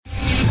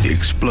the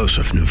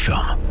explosive new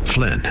film,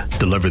 Flynn,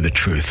 Deliver the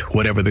Truth,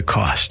 Whatever the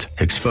Cost,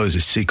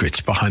 exposes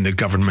secrets behind the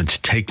government's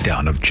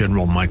takedown of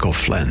General Michael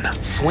Flynn.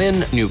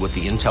 Flynn knew what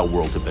the intel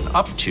world had been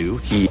up to.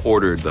 He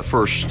ordered the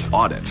first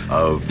audit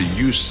of the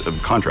use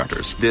of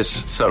contractors.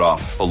 This set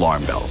off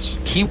alarm bells.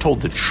 He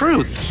told the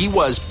truth. He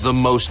was the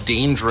most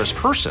dangerous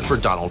person for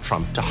Donald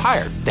Trump to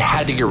hire. They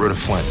had to get rid of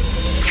Flynn.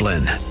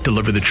 Flynn,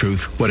 Deliver the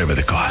Truth, Whatever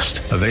the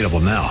Cost. Available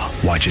now.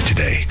 Watch it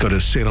today. Go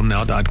to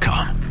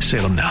salemnow.com.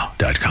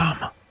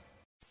 salemnow.com.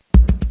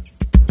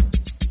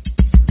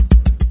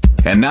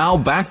 And now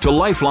back to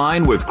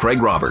Lifeline with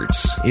Craig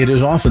Roberts. It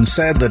is often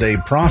said that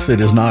a prophet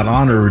is not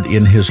honored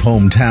in his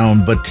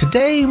hometown, but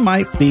today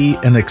might be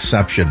an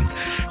exception.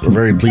 We're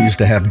very pleased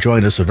to have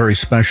join us a very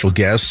special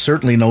guest,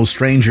 certainly no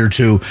stranger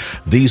to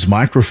these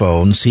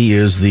microphones. He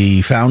is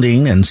the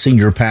founding and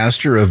senior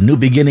pastor of New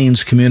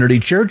Beginnings Community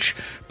Church,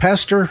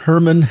 Pastor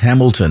Herman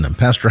Hamilton. And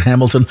Pastor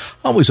Hamilton,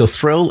 always a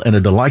thrill and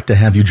a delight to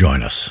have you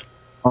join us.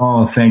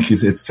 Oh, thank you.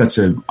 It's such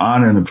an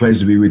honor and a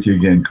pleasure to be with you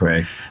again,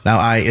 Craig. Now,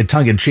 I,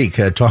 tongue-in-cheek,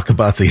 talk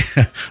about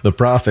the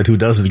prophet who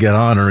doesn't get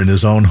honor in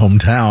his own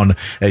hometown.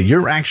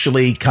 You're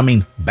actually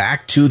coming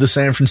back to the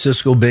San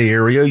Francisco Bay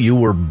Area. You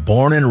were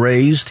born and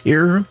raised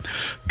here.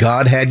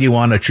 God had you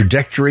on a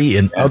trajectory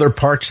in other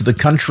parts of the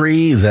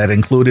country that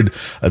included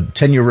a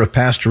tenure of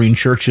pastoring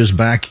churches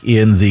back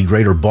in the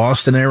greater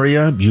Boston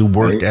area. You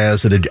worked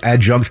as an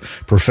adjunct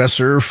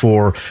professor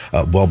for,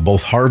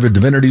 both Harvard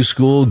Divinity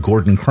School,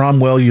 Gordon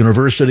Cromwell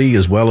University,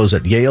 as well as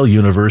at Yale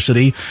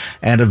University,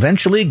 and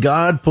eventually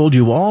God pulled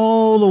you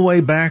all the way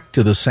back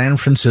to the San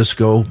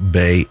Francisco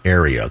Bay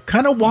Area.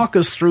 Kind of walk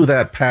us through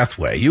that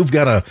pathway. You've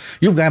got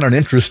an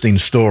interesting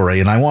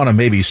story, and I want to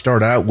maybe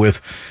start out with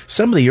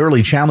some of the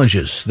early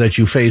challenges that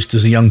you faced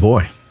as a young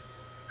boy.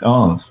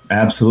 Oh,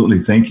 absolutely.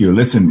 Thank you.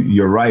 Listen,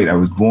 you're right. I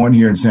was born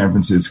here in San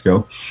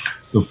Francisco,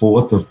 the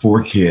fourth of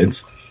four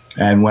kids.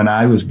 And when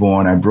I was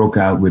born, I broke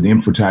out with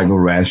impetigo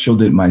rash. So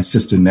did my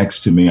sister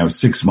next to me. I was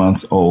 6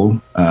 months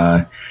old.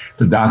 The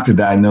doctor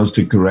diagnosed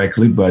it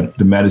correctly, but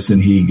the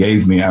medicine he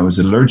gave me, I was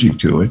allergic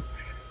to it.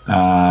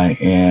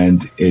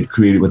 And it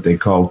created what they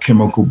call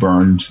chemical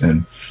burns.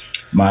 And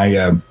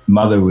my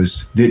mother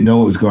didn't know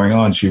what was going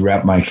on. She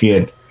wrapped my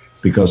head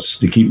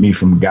to keep me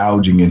from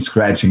gouging and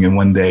scratching. And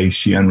one day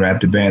she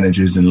unwrapped the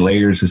bandages and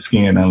layers of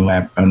skin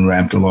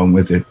unwrapped along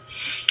with it.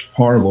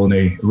 Horrible. And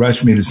they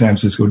rushed me to San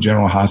Francisco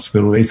General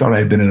Hospital. They thought I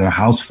had been in a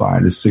house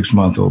fire, this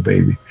 6-month-old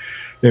baby.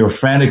 They were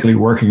frantically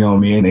working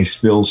on me, and they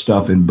spilled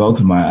stuff in both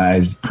of my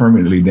eyes,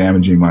 permanently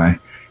damaging my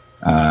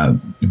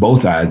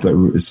both eyes, but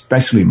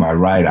especially my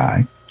right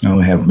eye. I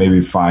only have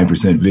maybe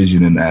 5%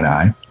 vision in that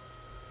eye.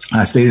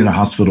 I stayed in the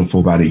hospital for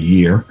about a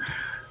year.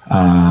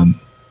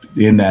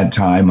 In that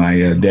time,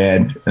 my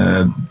dad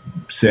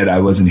said I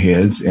wasn't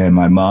his, and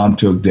my mom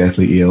took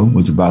deathly ill,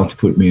 was about to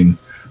put me in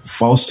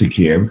foster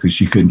care because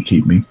she couldn't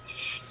keep me.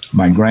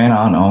 My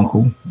grand-aunt and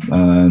uncle,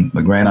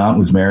 my grand-aunt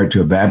was married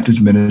to a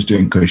Baptist minister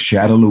in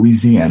Coshada,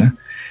 Louisiana,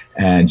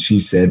 and she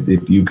said,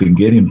 if you can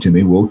get him to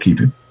me, we'll keep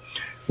him.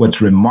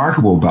 What's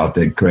remarkable about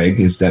that,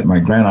 Craig, is that my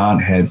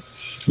grand-aunt had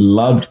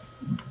loved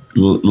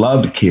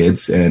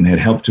kids and had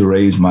helped to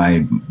raise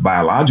my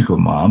biological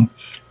mom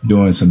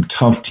during some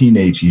tough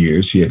teenage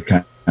years. She had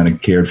kind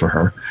of cared for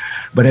her,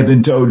 but had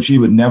been told she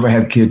would never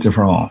have kids of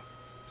her own.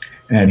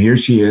 And here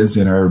she is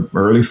in her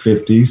early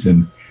 50s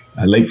and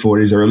late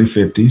 40s, early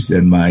 50s.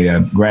 And my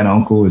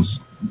granduncle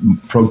is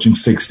approaching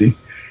 60.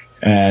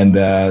 And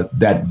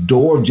that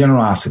door of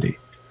generosity,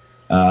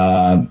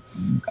 I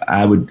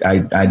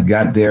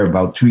got there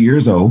about 2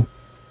 years old.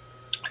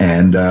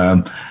 And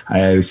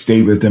I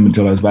stayed with them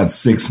until I was about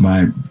 6.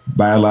 My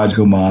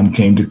biological mom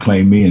came to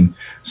claim me and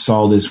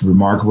saw this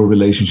remarkable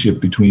relationship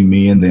between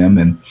me and them.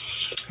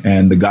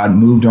 And God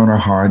moved on her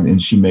heart,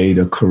 and she made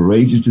a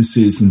courageous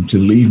decision to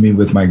leave me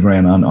with my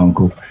grand-aunt and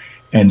uncle.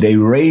 And they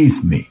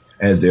raised me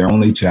as their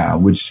only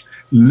child, which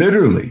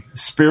literally,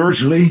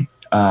 spiritually,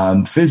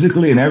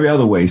 physically, and every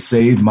other way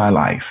saved my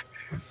life.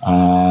 So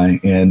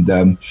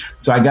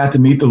I got to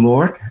meet the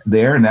Lord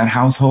there in that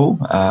household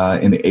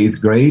in the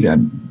 8th grade. I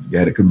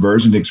had a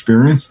conversion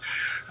experience.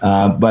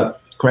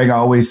 But Craig, I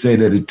always say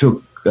that it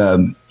took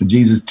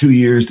Jesus 2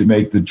 years to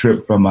make the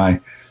trip from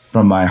my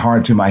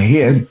heart to my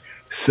head.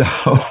 So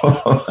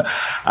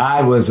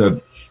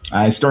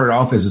I started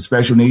off as a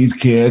special needs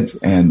kid.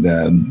 And,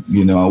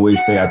 I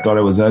always say I thought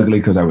I was ugly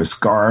because I was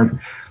scarred.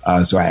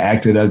 So I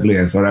acted ugly.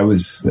 I thought I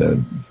was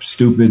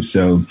stupid.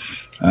 So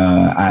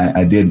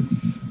I did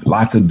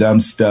lots of dumb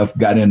stuff,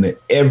 got into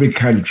every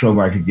kind of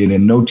trouble I could get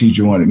in. No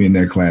teacher wanted me in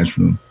their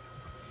classroom.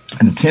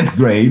 In the 10th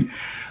grade,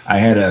 I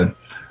had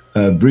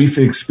a brief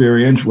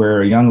experience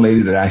where a young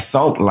lady that I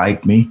thought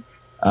liked me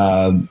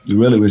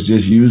really was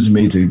just using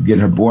me to get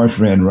her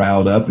boyfriend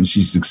riled up, and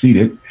she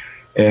succeeded.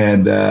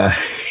 And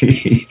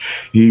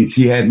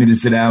she had me to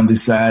sit down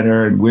beside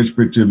her and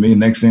whispered to me.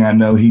 Next thing I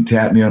know, he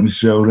tapped me on the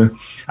shoulder.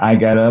 I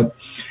got up.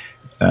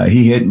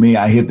 He hit me.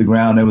 I hit the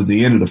ground. That was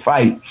the end of the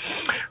fight.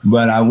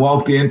 But I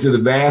walked into the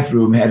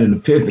bathroom, had an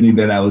epiphany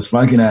that I was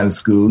flunking out of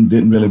school.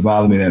 Didn't really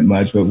bother me that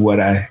much. But what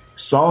I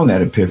saw in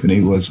that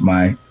epiphany was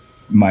my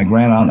my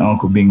grand-aunt and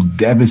uncle being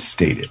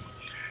devastated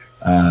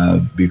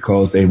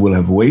because they will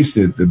have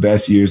wasted the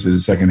best years of the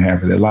second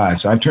half of their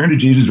lives. So I turned to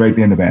Jesus right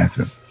there in the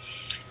bathroom.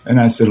 And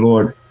I said,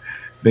 Lord,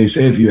 they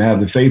say if you have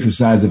the faith the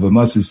size of a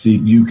mustard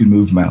seed, you can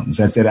move mountains.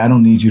 I said, I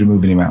don't need you to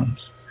move any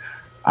mountains.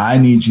 I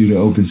need you to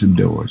open some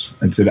doors.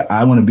 I said,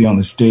 I want to be on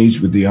the stage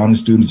with the honor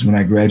students when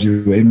I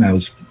graduate. And I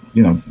was,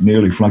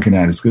 nearly flunking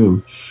out of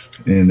school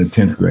in the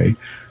 10th grade.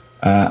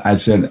 I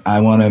said, I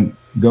want to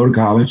go to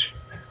college,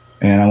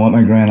 and I want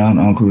my grand-aunt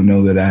and uncle to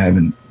know that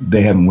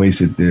they haven't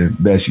wasted their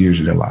best years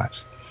of their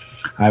lives.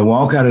 I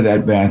walk out of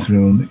that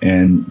bathroom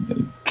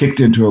and kicked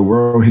into a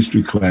world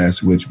history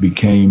class, which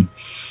became,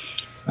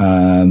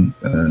 the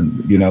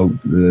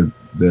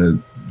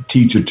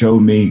teacher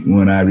told me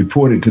when I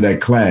reported to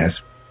that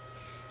class,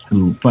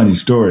 funny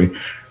story,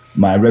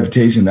 my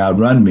reputation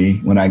outrun me.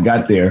 When I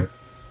got there,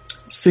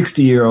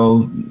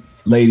 60-year-old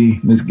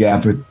lady, Miss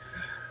Gafford,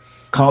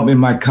 caught me in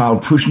my collar,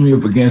 pushed me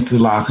up against the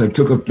locker,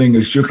 took her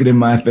finger, shook it in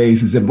my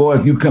face, and said, boy,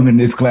 if you come in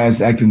this class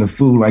acting a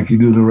fool like you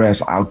do the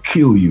rest, I'll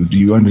kill you. Do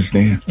you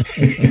understand?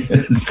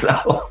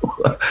 So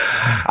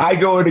I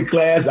go into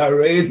class, I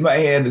raise my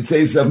hand to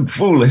say something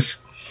foolish,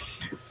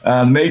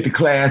 make the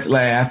class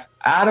laugh.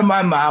 Out of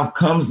my mouth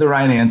comes the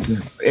right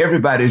answer.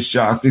 Everybody's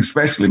shocked,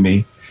 especially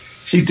me.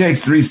 She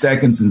takes 3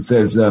 seconds and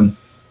says,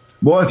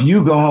 boy, if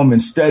you go home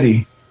and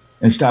study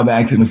and stop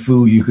acting a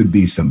fool, you could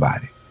be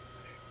somebody.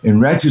 In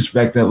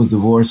retrospect, that was the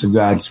voice of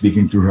God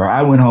speaking through her.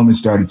 I went home and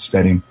started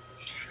studying.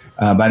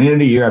 By the end of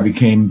the year, I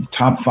became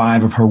top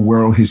 5 of her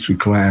world history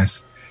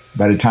class.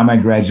 By the time I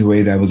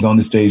graduated, I was on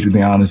the stage with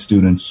the honor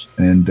students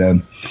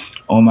and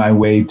on my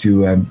way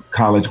to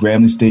college,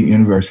 Grambling State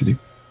University,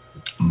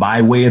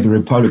 by way of the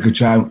Republic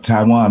of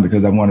Taiwan,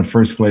 because I won a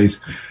first place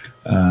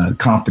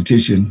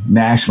competition,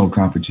 national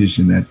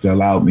competition that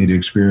allowed me to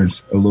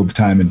experience a little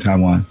time in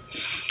Taiwan.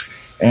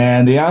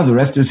 And the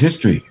rest is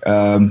history.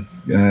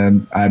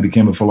 I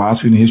became a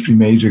philosophy and history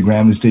major at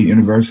Grambling State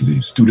University,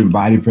 student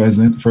body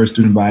president, first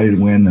student body to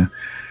win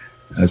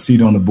a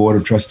seat on the board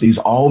of trustees.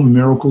 All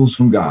miracles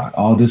from God.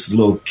 All this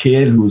little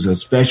kid who was a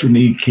special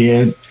need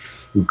kid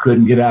who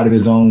couldn't get out of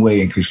his own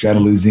way in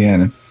Coachella,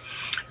 Louisiana.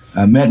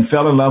 I met and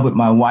fell in love with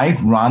my wife,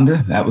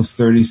 Rhonda. That was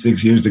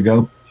 36 years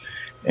ago.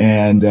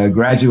 And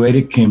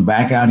graduated, came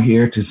back out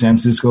here to San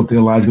Francisco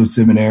Theological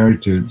Seminary,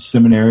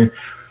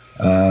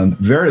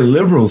 very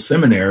liberal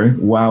seminary,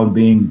 while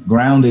being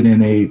grounded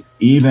in a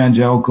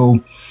evangelical,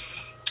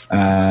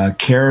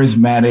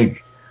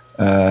 charismatic,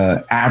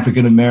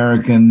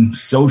 African-American,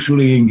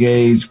 socially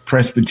engaged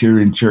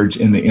Presbyterian church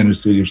in the inner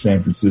city of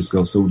San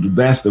Francisco. So the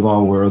best of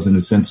all worlds in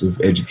the sense of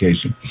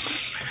education.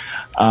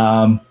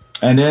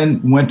 And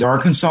then went to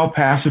Arkansas,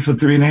 pastor for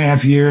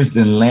 3.5 years,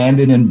 then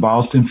landed in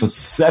Boston for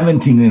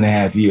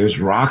 17.5 years,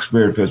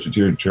 Roxbury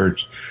Presbyterian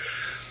Church,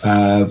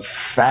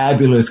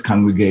 fabulous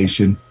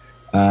congregation,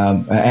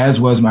 as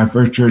was my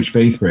first church,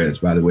 Faith Pres,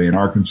 by the way, in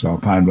Arkansas,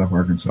 Pine Bluff,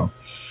 Arkansas.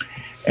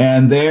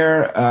 And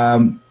there,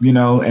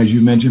 as you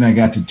mentioned, I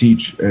got to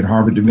teach at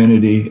Harvard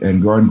Divinity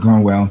and Gordon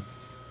Conwell,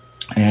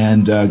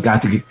 and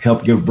got to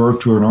help give birth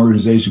to an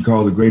organization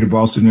called the Greater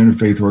Boston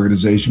Interfaith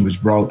Organization,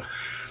 which brought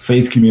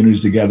faith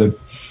communities together.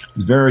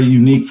 It's very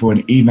unique for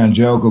an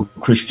evangelical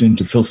Christian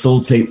to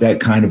facilitate that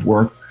kind of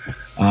work.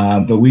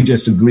 But we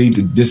just agreed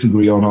to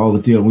disagree on all the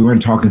theology. We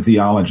weren't talking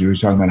theology. We were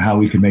talking about how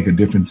we could make a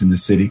difference in the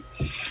city.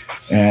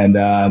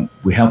 And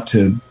we helped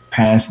to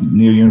pass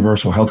near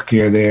universal health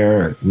care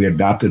there. We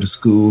adopted a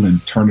school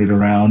and turned it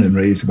around and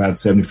raised about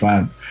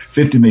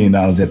 $50 million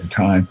at the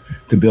time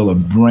to build a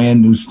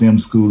brand new STEM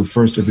school, the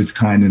first of its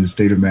kind in the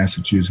state of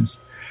Massachusetts.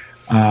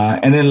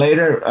 And then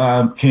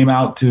later came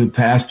out to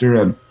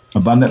pastor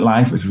Abundant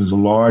Life, which was a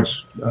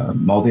large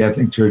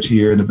multi-ethnic church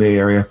here in the Bay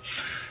Area.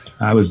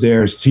 I was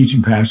there as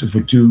teaching pastor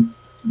for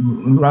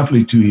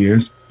roughly 2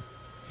 years,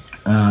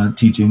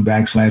 teaching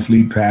 /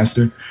 lead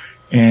pastor.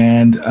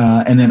 And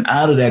then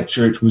out of that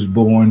church was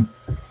born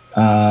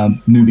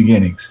New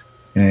Beginnings.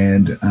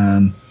 And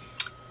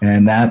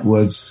that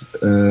was,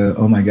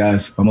 oh my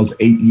gosh, almost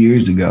 8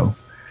 years ago.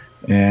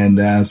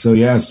 And so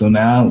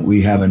now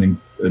we have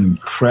an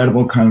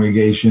incredible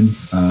congregation,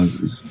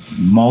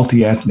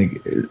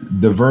 multi-ethnic,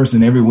 diverse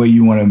in every way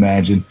you want to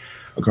imagine,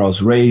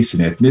 across race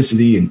and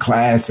ethnicity and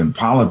class and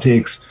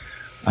politics,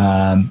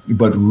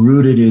 but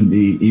rooted in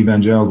the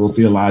evangelical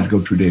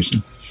theological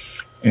tradition.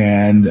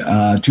 And 2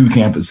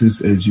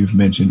 campuses, as you've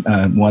mentioned,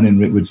 one in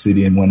Redwood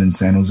City and one in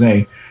San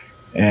Jose.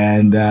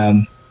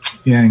 And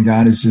and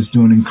God is just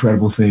doing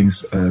incredible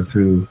things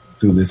through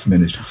this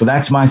ministry. So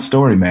that's my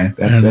story, man.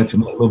 That's a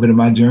little bit of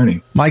my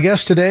journey. My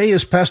guest today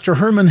is Pastor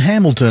Herman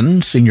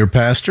Hamilton, Senior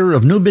Pastor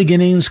of New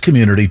Beginnings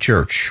Community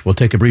Church. We'll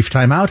take a brief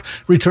time out,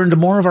 return to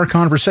more of our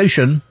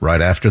conversation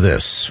right after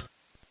this.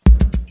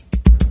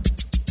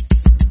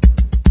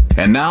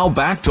 And now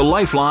back to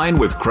Lifeline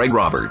with Craig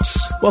Roberts.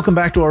 Welcome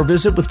back to our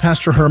visit with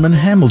Pastor Herman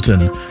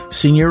Hamilton,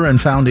 Senior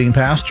and Founding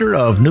Pastor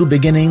of New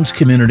Beginnings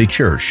Community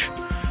Church.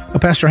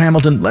 Pastor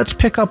Hamilton, let's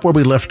pick up where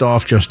we left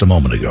off just a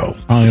moment ago.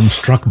 I am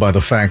struck by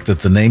the fact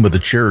that the name of the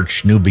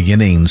church, New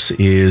Beginnings,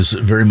 is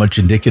very much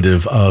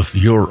indicative of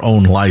your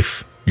own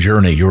life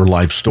journey, your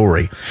life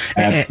story.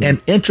 And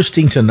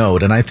interesting to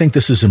note, and I think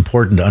this is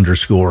important to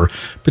underscore,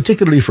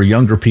 particularly for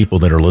younger people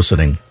that are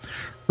listening.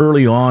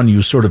 Early on,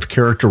 you sort of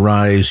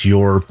characterize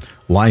your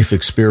life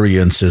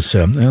experience as,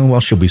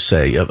 what shall we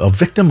say, a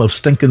victim of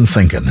stinking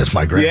thinking, as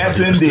my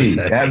grandmother used to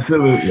say.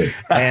 Absolutely.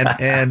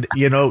 And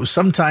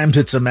sometimes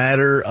it's a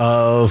matter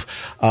of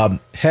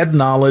head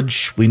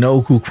knowledge. We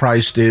know who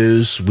Christ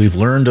is. We've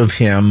learned of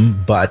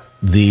him, but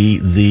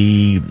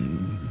the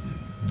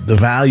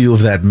value of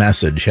that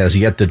message has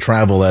yet to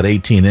travel at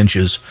 18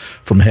 inches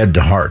from head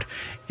to heart.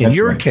 In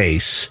your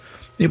case,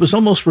 it was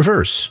almost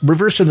reverse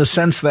in the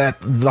sense that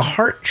the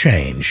heart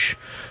change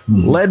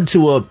led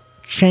to a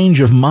change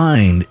of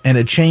mind and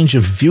a change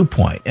of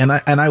viewpoint. And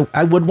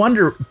I would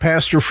wonder,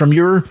 Pastor, from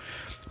your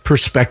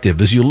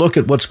perspective, as you look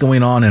at what's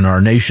going on in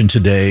our nation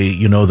today,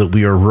 you know that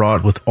we are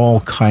wrought with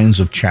all kinds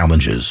of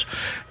challenges.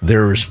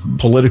 There's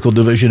political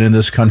division in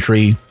this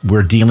country.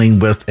 We're dealing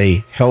with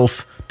a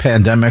health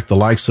pandemic, the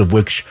likes of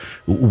which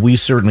we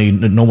certainly,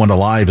 no one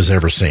alive has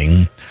ever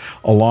seen.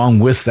 Along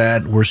with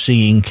that, we're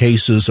seeing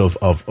cases of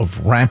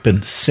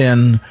rampant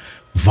sin,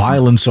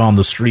 violence on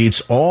the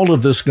streets, all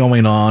of this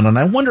going on. And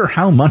I wonder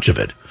how much of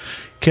it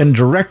can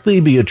directly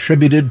be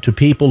attributed to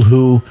people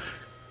who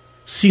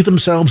see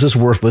themselves as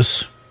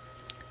worthless,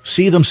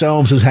 see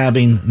themselves as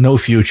having no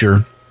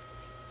future,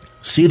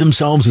 see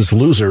themselves as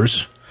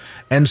losers.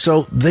 And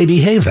so they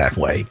behave that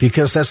way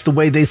because that's the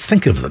way they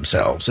think of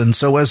themselves. And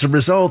so as a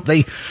result,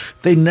 they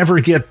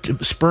never get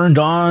spurned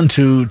on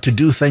to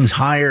do things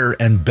higher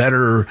and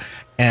better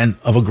and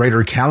of a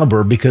greater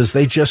caliber because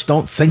they just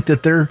don't think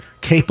that they're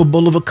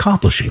capable of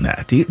accomplishing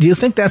that. Do you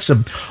think that's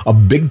a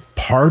big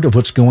part of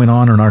what's going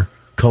on in our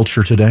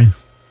culture today?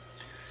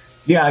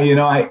 Yeah,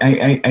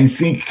 I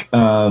think,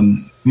 I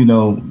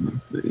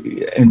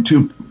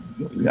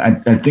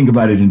think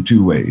about it in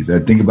two ways. I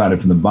think about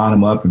it from the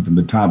bottom up and from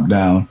the top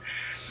down.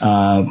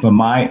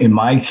 In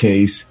my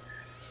case,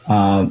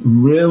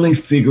 really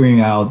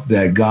figuring out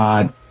that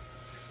God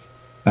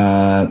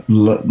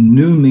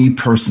knew me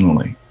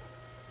personally,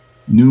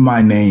 knew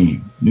my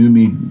name, knew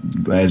me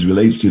as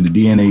relates to the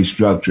DNA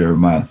structure,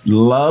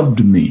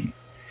 loved me,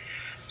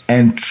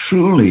 and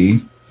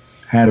truly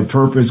had a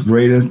purpose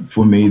greater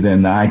for me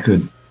than I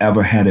could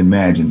ever had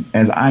imagined.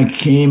 As I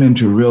came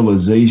into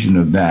realization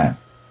of that,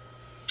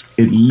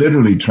 it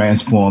literally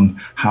transformed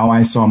how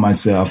I saw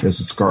myself as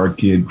a scarred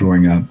kid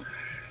growing up,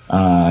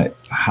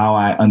 how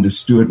I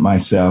understood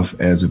myself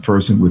as a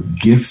person with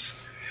gifts,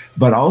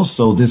 but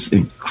also this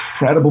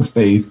incredible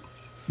faith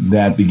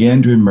that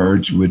began to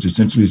emerge, which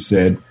essentially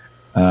said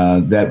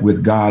that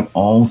with God,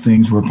 all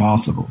things were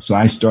possible. So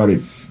I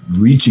started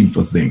reaching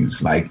for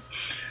things like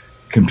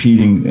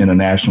competing in a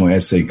national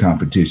essay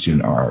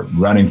competition or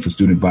running for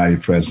student body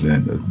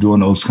president, or doing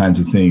those kinds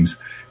of things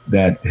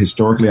that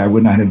historically I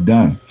would not have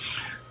done.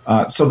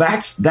 So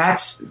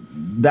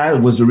that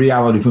was the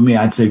reality for me,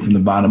 I'd say, from the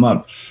bottom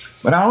up.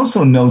 But I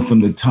also know from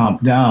the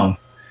top down,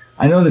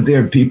 I know that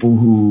there are people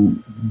who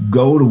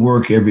go to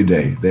work every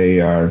day. They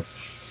are,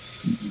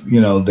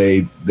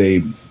 they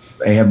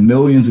have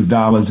millions of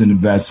dollars in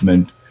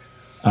investment,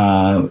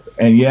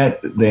 and yet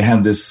they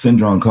have this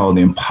syndrome called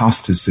the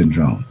imposter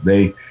syndrome.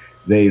 They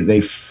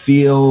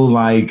feel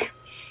like,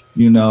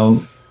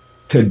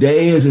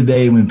 today is a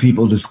day when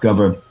people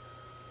discover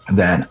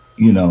that,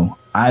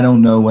 I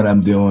don't know what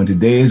I'm doing.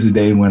 Today is the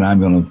day when I'm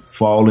going to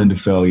fall into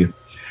failure.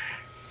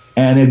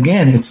 And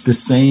again, it's the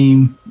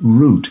same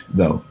root,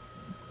 though.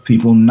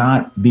 People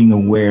not being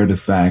aware of the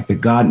fact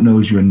that God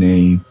knows your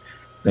name,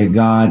 that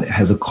God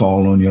has a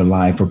call on your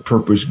life, a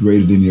purpose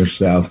greater than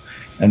yourself.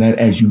 And that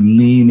as you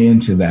lean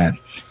into that,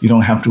 you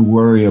don't have to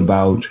worry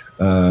about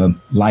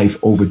life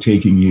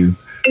overtaking you.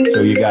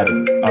 So you got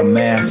to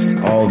amass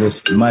all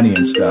this money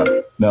and stuff.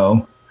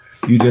 No,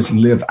 you just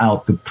live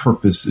out the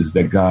purposes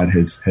that God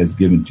has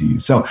given to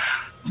you. So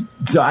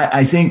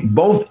I think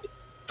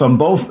from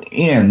both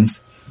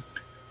ends,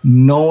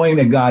 knowing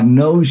that God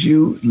knows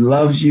you,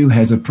 loves you,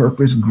 has a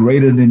purpose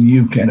greater than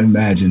you can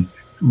imagine,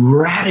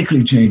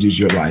 radically changes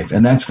your life.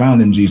 And that's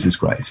found in Jesus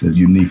Christ,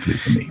 uniquely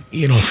for me.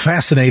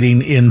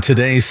 Fascinating in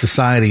today's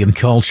society and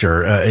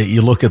culture.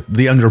 You look at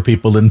the younger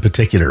people in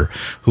particular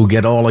who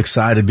get all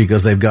excited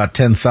because they've got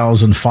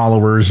 10,000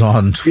 followers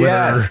on Twitter.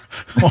 Yes.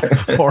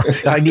 or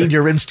I need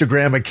your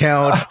Instagram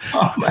account.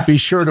 Be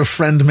sure to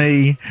friend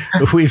me.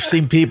 We've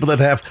seen people that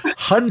have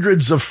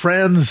hundreds of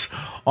friends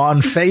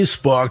on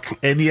Facebook,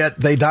 and yet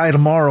they die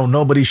tomorrow.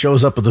 Nobody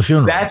shows up at the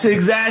funeral. That's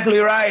exactly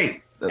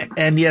right.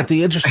 And yet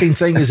the interesting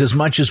thing is, as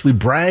much as we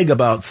brag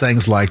about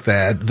things like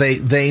that,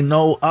 they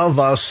know of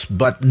us,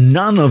 but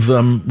none of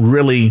them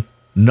really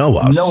know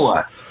us.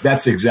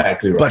 That's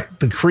exactly right. But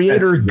the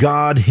Creator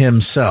God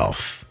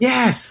himself,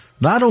 yes,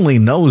 not only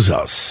knows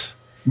us,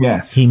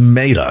 yes, he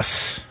made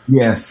us.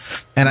 Yes.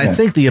 And I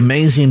think the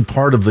amazing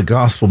part of the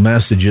gospel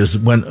message is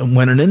when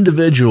an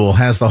individual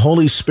has the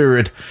Holy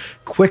Spirit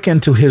quicken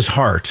to his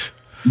heart,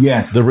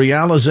 yes, the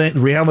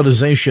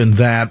realization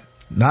that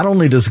not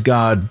only does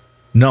God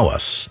know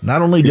us,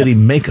 not only did he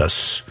make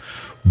us,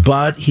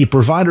 but he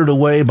provided a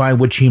way by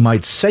which he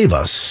might save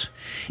us.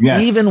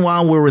 Yes. Even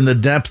while we're in the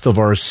depth of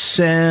our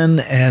sin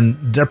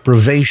and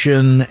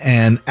deprivation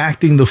and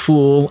acting the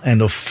fool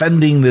and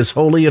offending this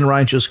holy and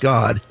righteous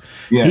God,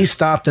 Yes. he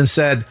stopped and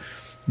said,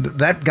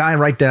 that guy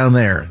right down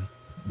there,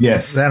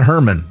 Yes. that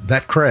Herman,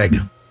 that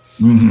Craig,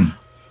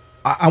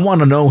 I want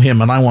to know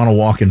him and I want to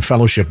walk in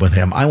fellowship with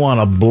him. I want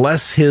to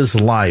bless his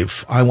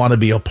life. I want to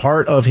be a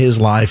part of his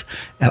life.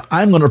 And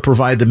I'm going to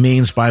provide the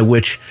means by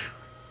which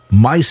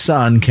my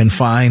son can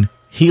find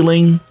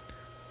healing,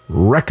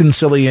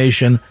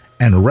 reconciliation,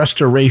 and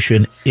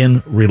restoration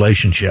in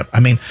relationship. I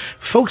mean,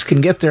 folks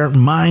can get their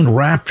mind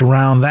wrapped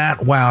around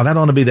that. Wow, that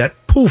ought to be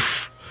that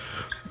poof,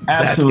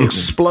 Absolutely. that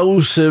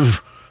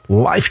explosive,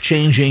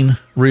 life-changing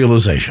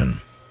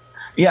realization.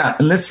 Yeah,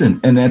 listen,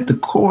 and at the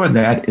core of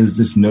that is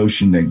this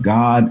notion that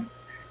God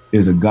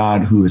is a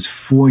God who is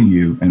for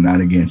you and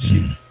not against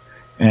you.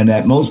 And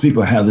that most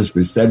people have this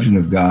perception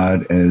of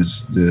God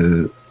as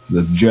the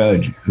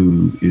judge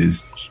who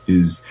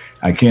is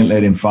I can't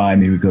let him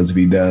find me because if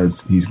he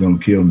does, he's going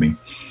to kill me.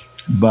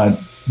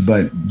 But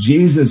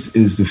Jesus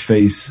is the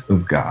face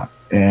of God.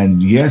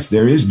 And yes,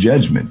 there is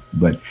judgment,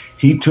 but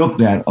he took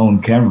that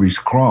on Calvary's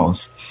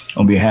cross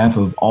on behalf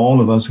of all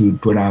of us who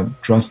put our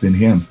trust in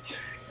him,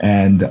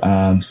 and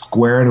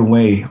squared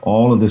away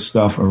all of the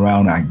stuff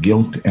around our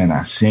guilt and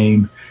our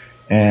shame,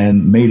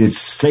 and made it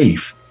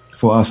safe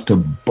for us to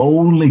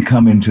boldly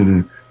come into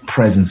the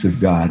presence of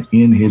God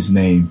in his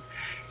name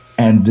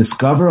and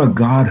discover a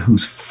God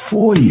who's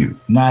for you,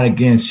 not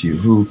against you,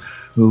 who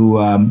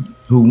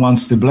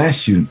wants to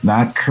bless you,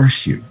 not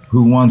curse you,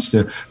 who wants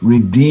to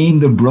redeem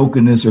the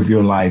brokenness of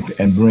your life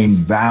and bring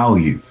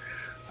value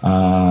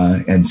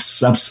and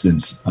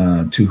substance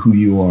to who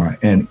you are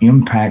and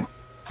impact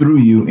through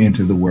you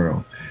into the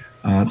world.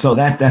 So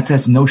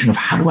that's the notion of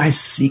how do I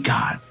see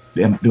God?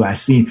 Do I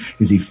see,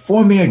 is he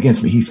for me or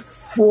against me? He's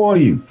for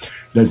you.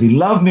 Does he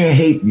love me or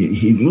hate me?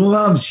 He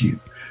loves you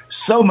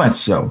so much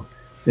so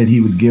that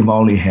he would give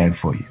all he had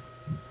for you.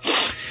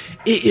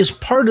 Is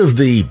part of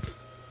the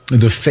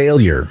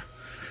failure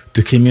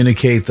to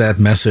communicate that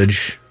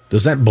message,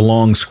 does that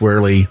belong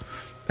squarely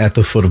at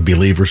the foot of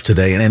believers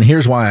today? And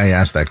here's why I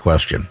ask that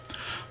question.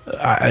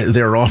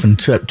 There are often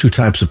two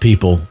types of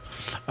people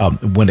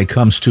when it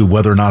comes to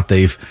whether or not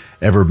they've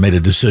ever made a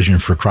decision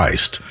for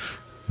Christ.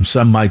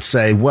 Some might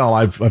say, well,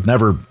 I've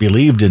never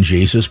believed in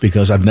Jesus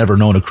because I've never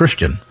known a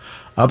Christian.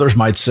 Others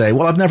might say,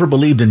 well, I've never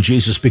believed in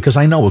Jesus because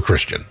I know a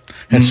Christian.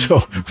 And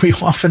so we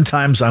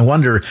oftentimes, I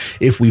wonder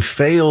if we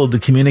fail to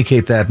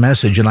communicate that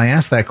message. And I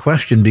ask that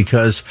question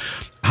because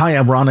how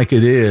ironic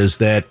it is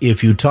that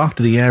if you talk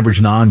to the average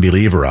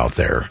non-believer out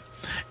there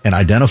and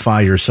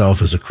identify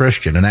yourself as a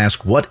Christian and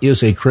ask, what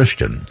is a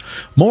Christian?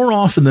 More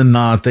often than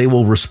not, they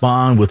will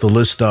respond with a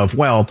list of,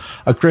 well,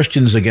 a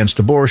Christian is against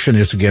abortion,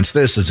 it's against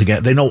this, it's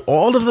against, they know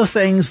all of the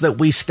things that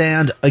we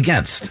stand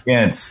against.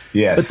 Yes.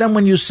 But then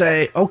when you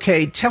say,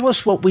 okay, tell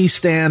us what we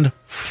stand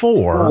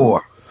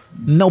for,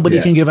 nobody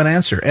can give an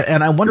answer.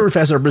 And I wonder if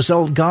as a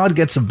result, God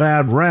gets a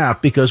bad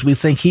rap because we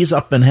think he's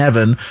up in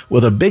heaven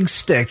with a big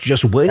stick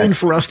just waiting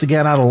for us to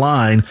get out of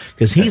line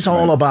because he's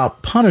all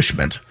about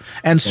punishment.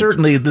 And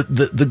certainly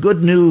the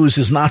good news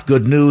is not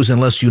good news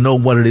unless you know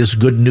what it is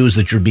good news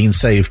that you're being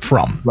saved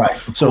from. Right.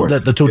 So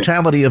that the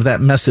totality of that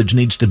message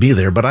needs to be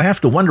there. But I have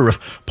to wonder if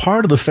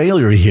part of the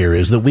failure here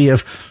is that we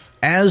have,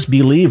 as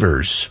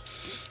believers,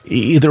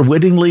 either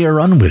wittingly or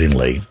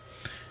unwittingly,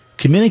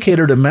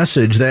 communicated a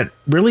message that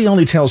really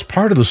only tells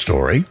part of the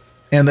story,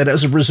 and that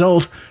as a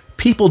result,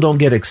 people don't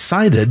get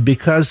excited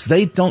because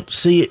they don't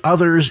see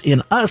others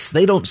in us.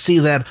 They don't see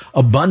that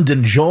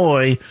abundant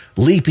joy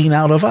leaping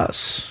out of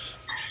us.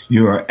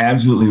 You are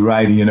absolutely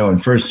right. You know, in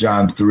 1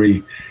 John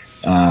 3,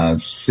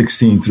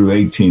 16 through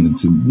 18,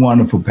 it's a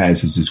wonderful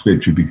passage of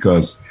scripture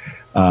because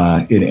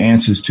it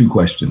answers two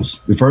questions.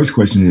 The first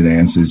question it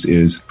answers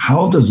is,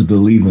 how does a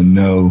believer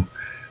know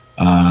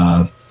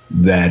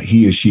that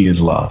he or she is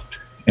loved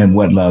and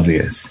what love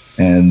is?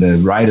 And the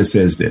writer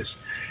says this.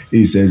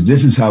 He says,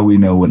 this is how we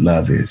know what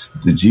love is,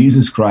 that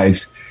Jesus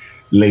Christ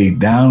laid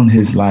down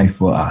his life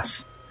for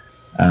us.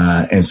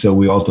 And so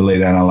we ought to lay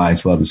down our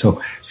lives for others.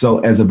 So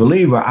as a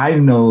believer, I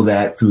know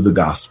that through the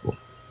gospel.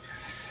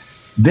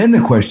 Then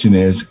the question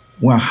is,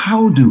 well,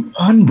 how do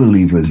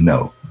unbelievers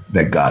know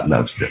that God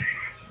loves them?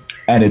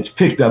 And it's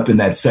picked up in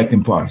that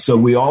second part. So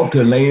we ought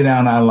to lay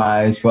down our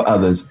lives for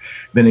others.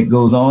 Then it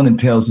goes on and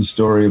tells the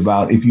story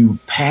about if you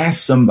pass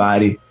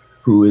somebody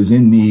who is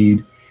in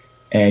need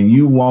and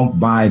you walk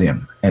by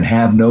them and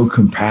have no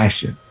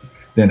compassion,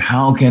 then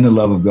how can the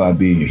love of God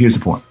be in you? Here's the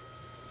point.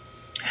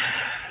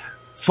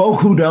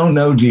 Folk who don't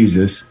know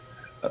Jesus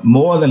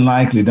more than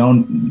likely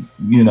won't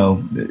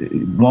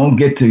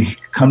get to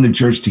come to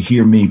church to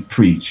hear me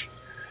preach.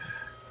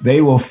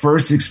 They will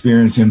first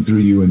experience him through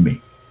you and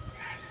me.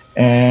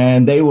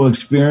 And they will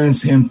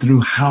experience him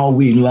through how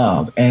we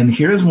love. And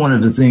here's one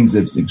of the things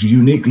that's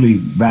uniquely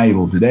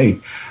valuable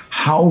today,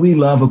 how we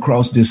love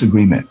across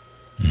disagreement.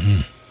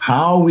 Mm-hmm.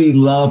 how we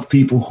love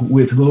people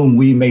with whom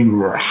we may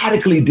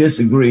radically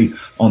disagree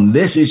on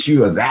this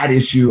issue or that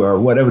issue or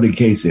whatever the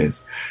case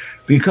is.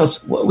 Because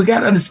what we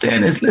got to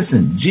understand is,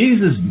 listen,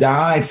 Jesus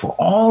died for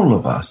all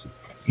of us.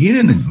 He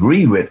didn't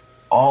agree with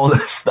all the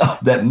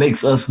stuff that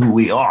makes us who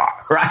we are,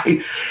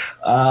 right?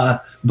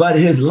 But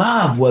his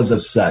love was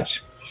of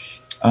such.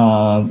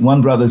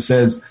 One brother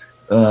says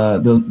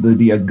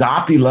the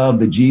agape love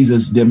that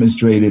Jesus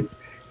demonstrated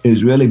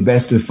is really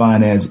best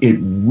defined as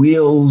it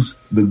wills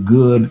the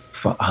good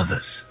for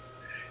others.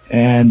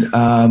 And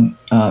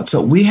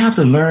so we have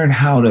to learn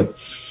how to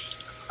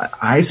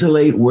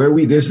isolate where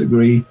we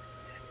disagree,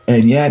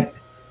 and yet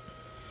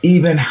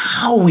even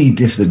how we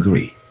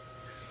disagree.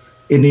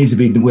 It needs to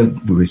be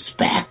with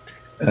respect.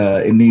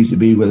 It needs to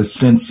be with a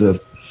sense of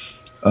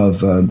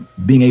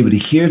being able to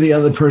hear the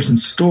other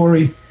person's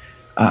story.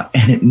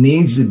 And it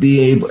needs to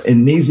be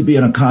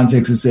in a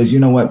context that says, you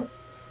know what?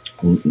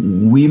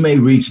 We may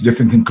reach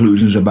different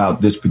conclusions about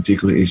this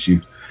particular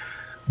issue,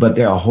 but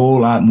there are a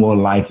whole lot more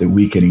life that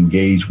we can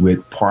engage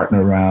with,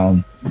 partner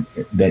around,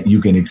 that you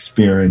can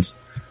experience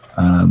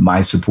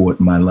my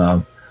support, my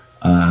love.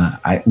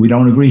 We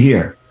don't agree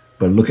here,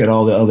 but look at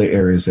all the other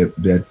areas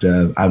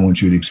that I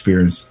want you to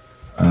experience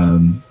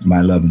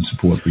my love and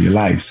support for your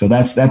life. So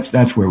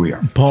that's where we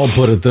are. Paul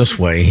put it this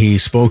way. He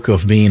spoke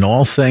of being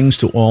all things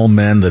to all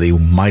men that he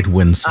might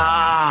win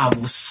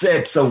some.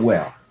 Said so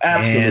well.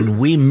 Absolutely. And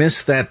we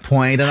miss that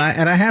point. And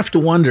I have to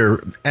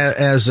wonder,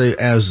 as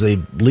a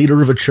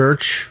leader of a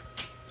church,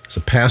 as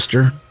a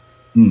pastor,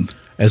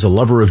 as a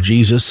lover of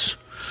Jesus,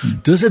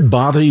 does it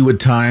bother you at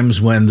times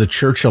when the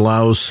church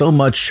allows so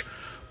much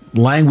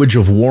language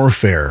of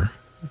warfare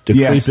to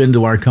creep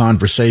into our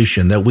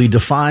conversation, that we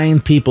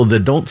define people that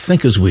don't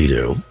think as we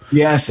do,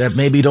 that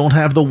maybe don't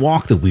have the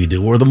walk that we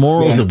do or the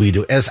morals that we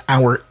do, as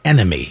our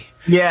enemy?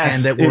 Yes,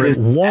 and that we're at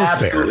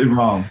warfare. Absolutely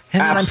wrong.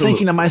 And then I'm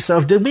thinking to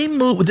myself, did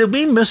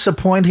we miss a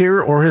point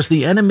here, or has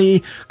the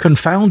enemy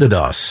confounded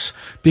us?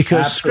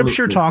 Because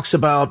Scripture talks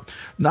about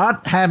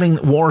not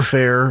having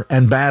warfare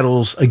and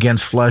battles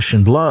against flesh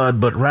and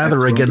blood, but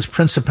rather against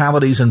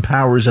principalities and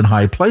powers in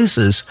high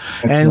places.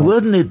 And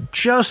wouldn't it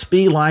just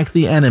be like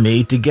the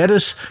enemy to get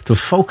us to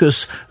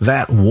focus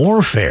that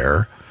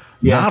warfare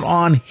not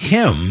on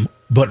him,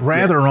 but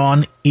rather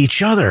on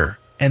each other?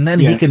 And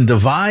then he can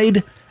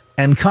divide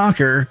and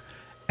conquer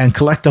and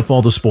collect up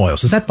all the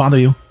spoils. Does that bother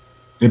you?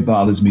 It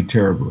bothers me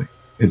terribly.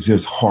 It's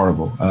just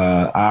horrible.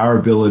 Our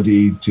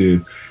ability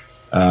to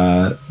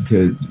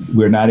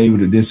we're not able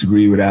to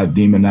disagree without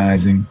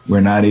demonizing.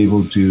 We're not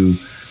able to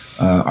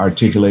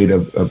articulate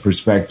a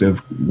perspective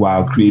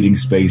while creating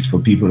space for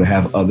people to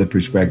have other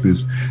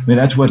perspectives. I mean,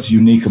 that's what's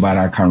unique about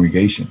our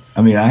congregation.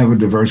 I mean, I have a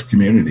diverse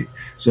community.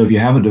 So if you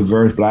have a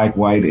diverse black,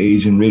 white,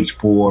 Asian, rich,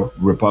 poor,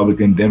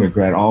 Republican,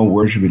 Democrat, all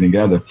worshiping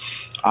together,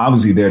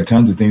 obviously there are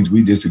tons of things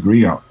we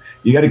disagree on.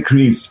 You got to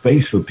create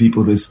space for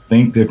people to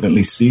think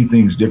differently, see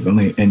things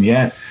differently, and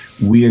yet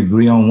we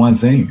agree on one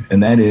thing,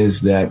 and that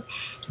is that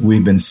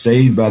we've been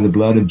saved by the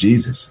blood of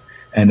Jesus,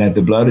 and that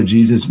the blood of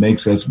Jesus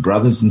makes us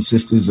brothers and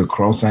sisters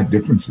across our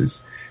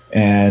differences,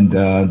 and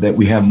that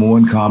we have more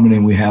in common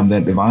than we have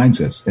that divides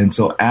us. And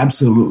so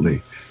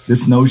absolutely,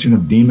 this notion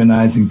of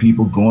demonizing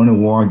people, going to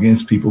war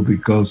against people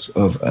because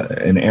of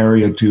an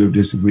area or two of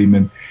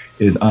disagreement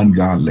is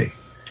ungodly.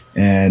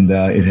 And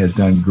it has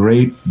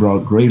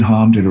brought great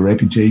harm to the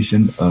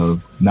reputation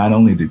of not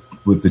only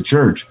with the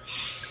church,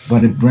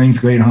 but it brings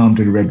great harm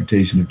to the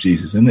reputation of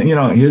Jesus. And, you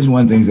know, here's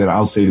one thing that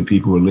I'll say to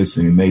people who are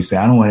listening. They say,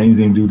 I don't want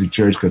anything to do with the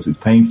church because it's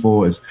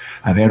painful.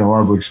 I've had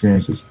horrible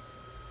experiences.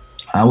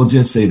 I will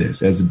just say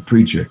this as a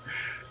preacher,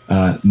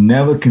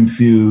 never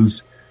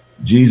confuse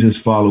Jesus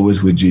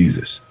followers with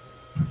Jesus.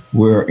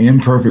 We're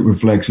imperfect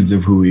reflections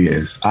of who he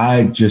is.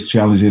 I just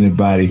challenge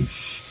anybody,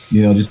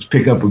 you know, just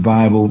pick up a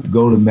Bible,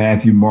 go to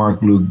Matthew,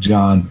 Mark, Luke,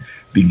 John,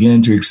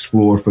 begin to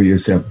explore for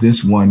yourself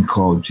this one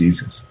called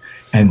Jesus.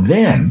 And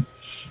then,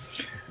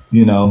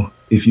 you know,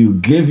 if you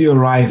give your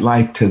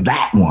life to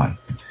that one,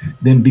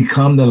 then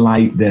become the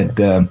light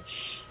that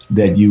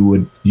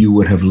you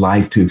would have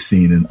liked to have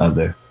seen in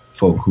other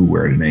folk who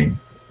wear the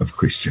name of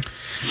Christian.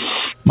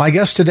 My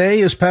guest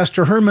today is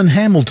Pastor Herman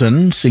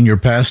Hamilton, Senior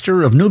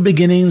Pastor of New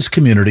Beginnings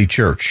Community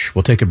Church.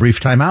 We'll take a brief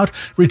time out,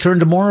 return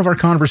to more of our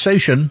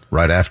conversation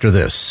right after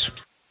this.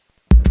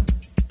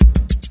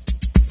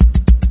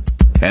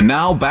 And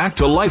now back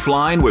to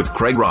Lifeline with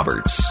Craig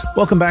Roberts.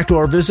 Welcome back to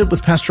our visit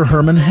with Pastor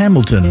Herman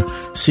Hamilton,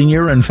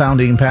 Senior and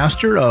Founding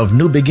Pastor of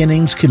New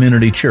Beginnings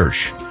Community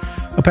Church.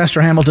 Well,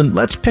 Pastor Hamilton,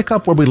 let's pick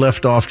up where we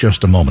left off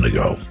just a moment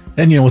ago.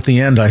 And, you know, at the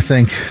end, I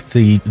think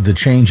the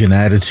change in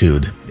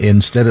attitude,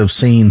 instead of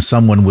seeing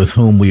someone with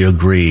whom we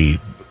agree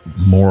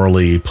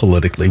morally,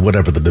 politically,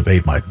 whatever the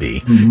debate might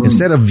be,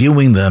 instead of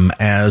viewing them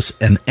as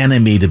an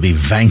enemy to be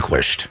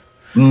vanquished,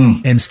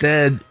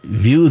 instead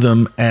view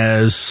them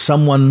as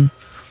someone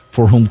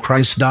for whom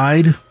Christ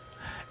died,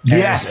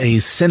 as a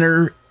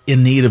sinner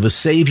in need of a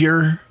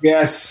Savior,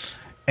 yes,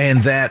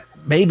 and that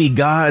maybe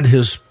God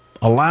has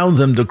allow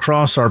them to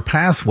cross our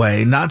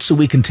pathway, not so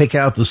we can take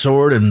out the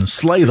sword and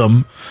slay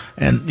them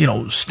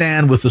and,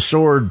 stand with the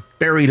sword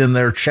buried in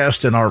their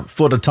chest and our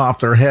foot atop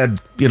their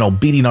head,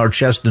 beating our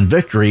chest in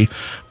victory,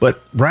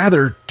 but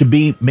rather to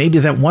be maybe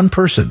that one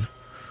person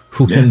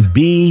who can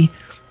be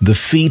the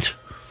feet,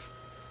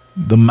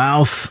 the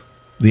mouth,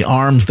 the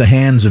arms, the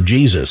hands of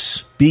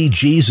Jesus, be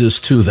Jesus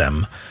to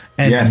them,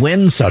 and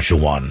win such a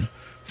one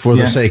for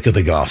the sake of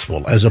the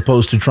gospel, as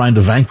opposed to trying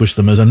to vanquish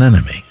them as an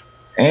enemy.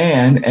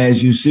 And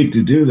as you seek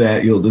to do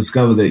that, you'll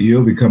discover that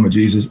you'll become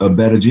a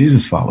better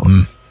Jesus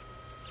follower.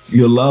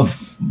 You'll love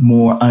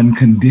more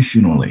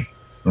unconditionally,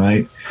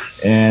 right?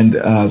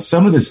 And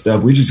some of this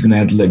stuff, we're just going to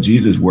have to let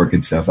Jesus work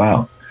itself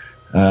out,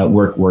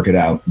 work it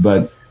out.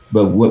 But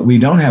what we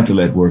don't have to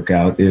let work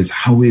out is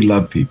how we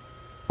love people,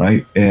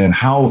 right? And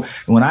how,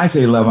 when I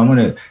say love,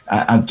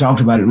 I've talked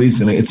about it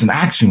recently. It's an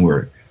action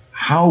word.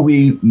 How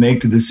we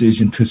make the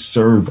decision to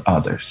serve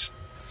others.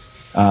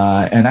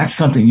 And that's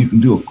something you can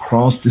do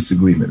across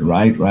disagreement,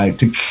 right?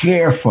 To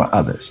care for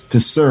others, to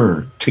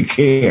serve, to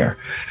care,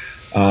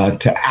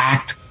 to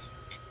act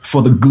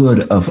for the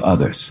good of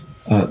others.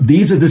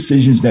 These are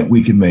decisions that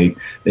we can make.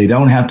 They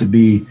don't have to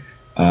be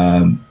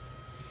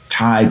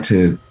tied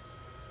to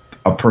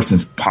a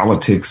person's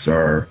politics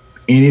or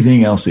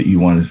anything else that you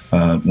want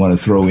to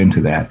throw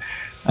into that.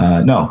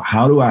 No,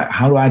 how do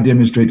I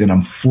demonstrate that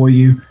I'm for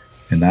you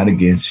and not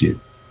against you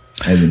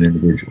as an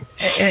individual?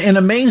 And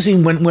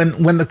amazing,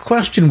 when the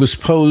question was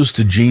posed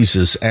to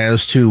Jesus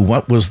as to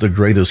what was the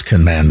greatest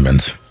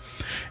commandment,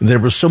 there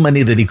were so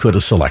many that he could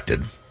have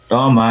selected.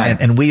 Oh, my.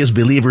 And we as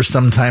believers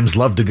sometimes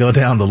love to go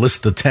down the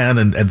list of 10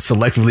 and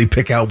selectively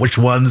pick out which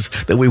ones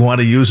that we want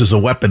to use as a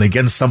weapon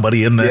against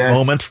somebody in that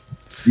moment.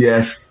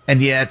 Yes.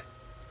 And yet,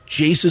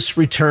 Jesus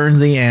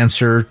returned the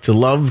answer to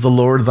love the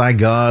Lord thy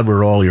God with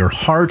all your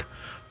heart,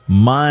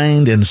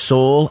 mind, and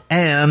soul,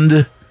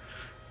 and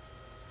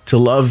to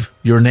love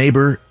your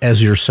neighbor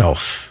as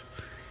yourself.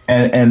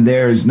 And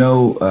there is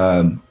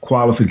no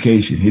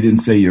qualification. He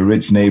didn't say your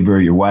rich neighbor,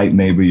 your white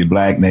neighbor, your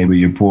black neighbor,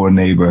 your poor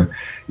neighbor,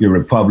 your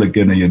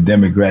Republican or your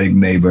Democratic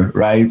neighbor,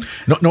 right?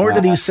 Nor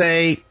did he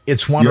say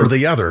it's one or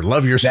the other.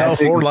 Love yourself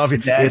or love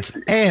you. It's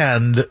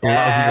and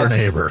love your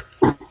neighbor.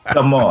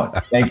 Come on.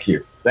 Thank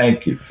you.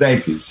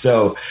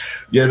 So,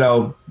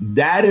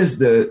 that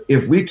is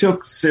if we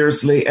took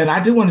seriously, and I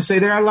do want to say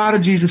there are a lot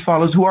of Jesus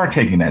followers who are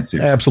taking that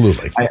seriously.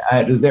 Absolutely.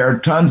 There are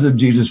tons of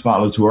Jesus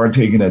followers who are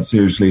taking that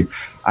seriously.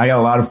 I got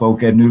a lot of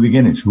folk at New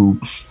Beginnings who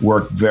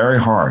work very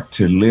hard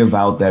to live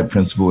out that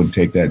principle and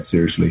take that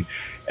seriously.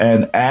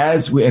 And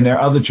and there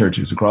are other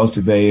churches across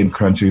the Bay and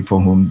country for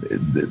whom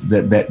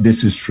that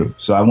this is true.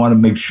 So I want to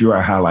make sure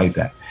I highlight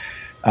that.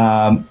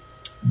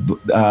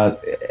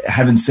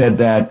 Having said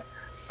that,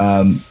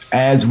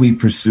 as we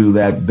pursue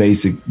that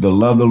the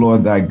love the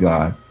Lord thy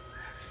God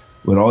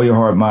with all your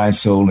heart, mind,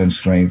 soul, and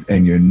strength,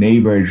 and your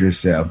neighbor as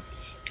yourself.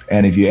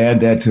 And if you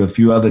add that to a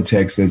few other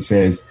texts that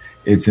says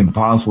it's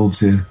impossible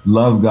to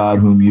love God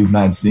whom you've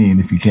not seen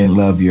if you can't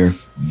love your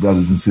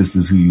brothers and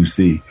sisters who you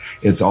see.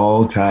 It's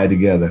all tied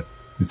together.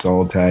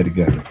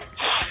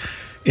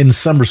 In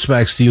some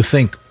respects, do you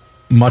think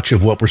much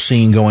of what we're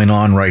seeing going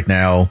on right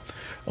now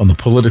on the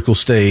political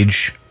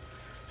stage,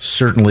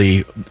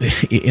 certainly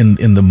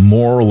in the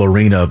moral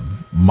arena,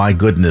 my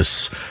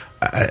goodness,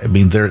 I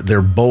mean,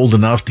 they're bold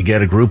enough to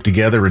get a group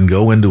together and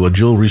go into a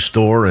jewelry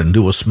store and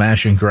do a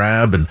smash and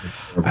grab. And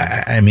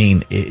I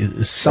mean,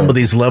 some of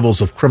these levels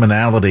of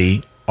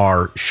criminality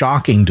are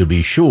shocking to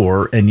be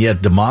sure, and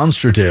yet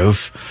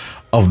demonstrative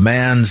of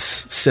man's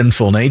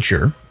sinful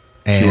nature.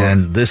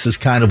 And this is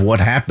kind of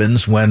what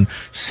happens when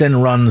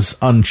sin runs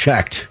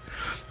unchecked.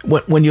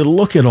 When you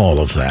look at all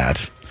of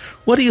that,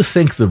 what do you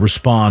think the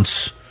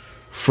response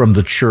from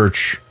the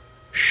church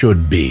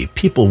should be?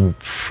 People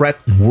fret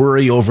and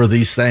worry over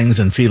these things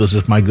and feel as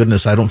if, my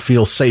goodness, I don't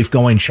feel safe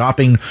going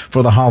shopping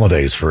for the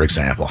holidays, for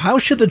example. How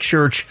should the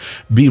church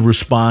be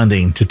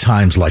responding to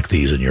times like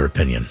these, in your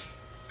opinion?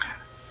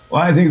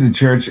 Well, I think the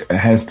church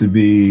has to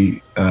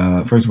be,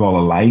 first of all,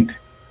 a light.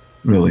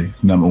 Really,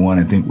 it's number one.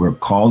 I think we're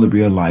called to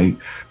be a light.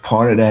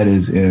 Part of that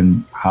is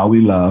in how we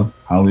love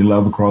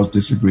across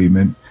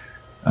disagreement,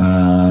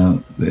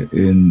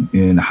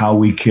 in how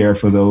we care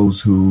for those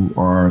who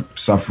are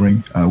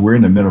suffering. We're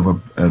in the middle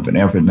of an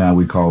effort now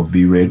we call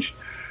Be Rich,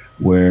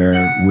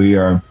 where we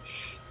are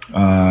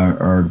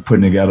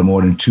putting together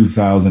more than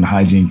 2,000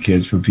 hygiene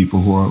kits for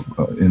people who are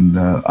in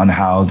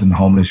unhoused and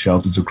homeless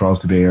shelters across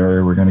the Bay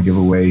Area. We're going to give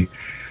away,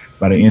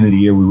 by the end of the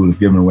year, we would have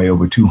given away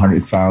over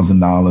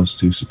 $200,000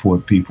 to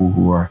support people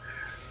who are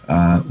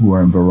in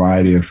a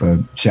variety of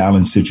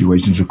challenge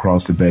situations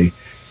across the Bay.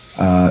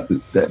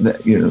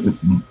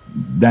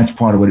 That's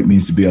part of what it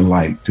means to be a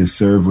light, to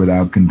serve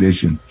without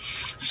condition.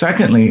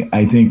 Secondly,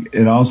 I think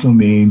it also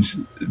means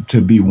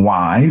to be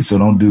wise, so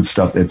don't do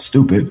stuff that's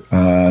stupid.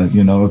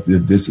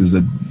 If this is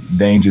a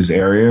dangerous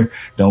area,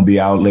 don't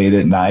be out late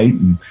at night,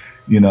 and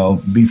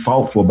be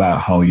thoughtful about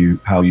how you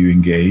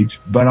engage,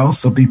 but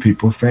also be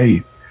people of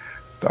faith.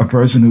 a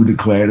person who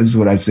declared, this is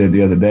what I said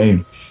the other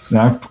day,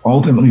 that I've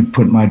ultimately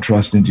put my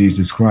trust in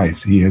Jesus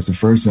Christ. He has the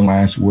first and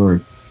last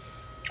word,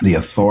 the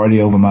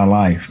authority over my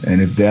life.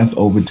 And if death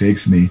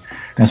overtakes me,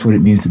 that's what it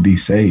means to be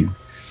saved.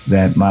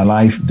 That my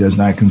life does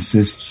not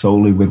consist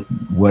solely with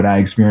what I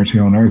experience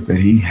here on earth, that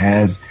he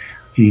has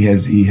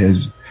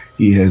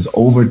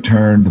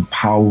overturned the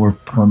power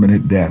of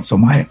permanent death. So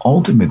my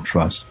ultimate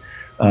trust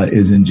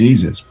is in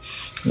Jesus.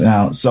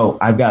 Now, so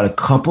I've got to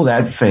couple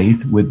that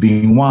faith with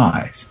being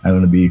wise. I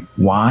want to be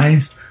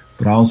wise,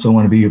 but I also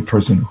want to be a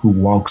person who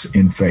walks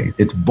in faith.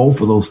 It's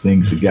both of those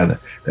things together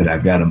that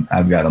I've got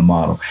to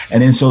model.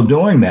 And in so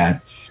doing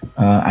that,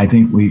 I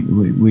think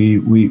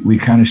we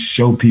kind of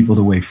show people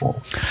the way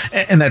forward.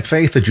 And that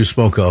faith that you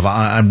spoke of,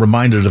 I'm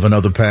reminded of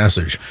another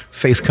passage.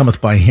 Faith cometh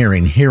by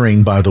hearing,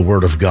 hearing by the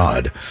word of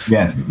God.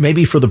 Yes.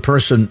 Maybe for the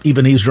person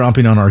even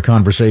eavesdropping on our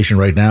conversation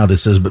right now that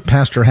says, but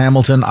Pastor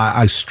Hamilton,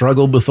 I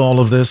struggled with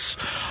all of this.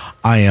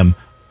 I am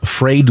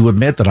afraid to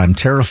admit that I'm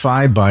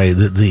terrified by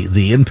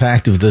the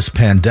impact of this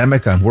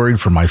pandemic. I'm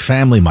worried for my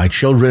family, my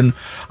children.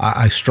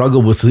 I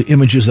struggle with the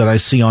images that I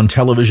see on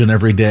television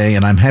every day,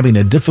 and I'm having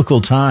a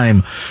difficult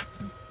time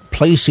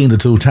placing the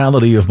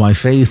totality of my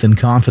faith and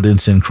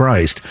confidence in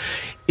Christ.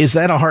 Is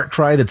that a heart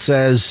cry that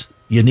says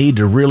you need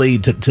to really,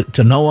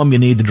 to know him, you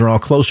need to draw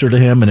closer to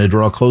him, and to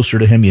draw closer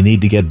to him, you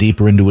need to get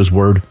deeper into his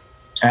word?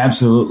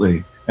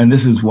 Absolutely. And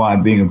this is why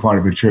being a part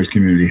of a church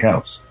community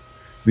helps.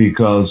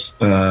 Because,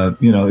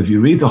 if you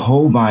read the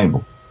whole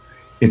Bible,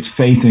 it's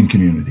faith and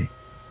community.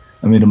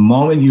 I mean, the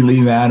moment you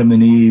leave Adam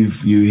and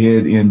Eve, you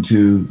head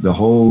into the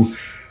whole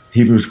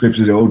Hebrew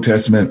scriptures, the Old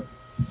Testament.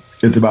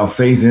 It's about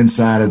faith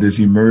inside of this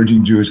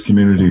emerging Jewish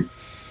community.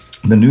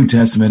 The New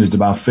Testament is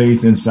about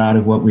faith inside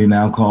of what we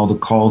now call the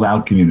called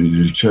out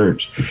community, the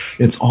church.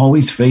 It's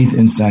always faith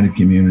inside a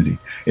community.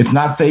 It's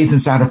not faith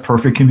inside a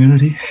perfect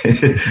community.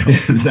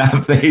 It's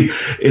not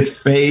faith. It's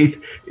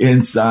faith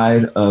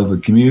inside of a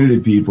community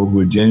of people who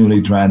are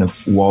genuinely trying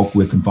to walk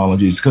with and follow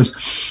Jesus.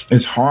 Because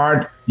it's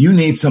hard. You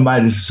need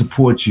somebody to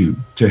support you,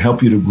 to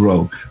help you to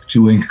grow,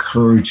 to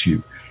encourage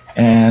you.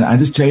 And I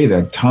just tell you, there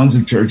are tons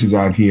of churches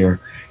out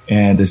here.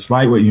 And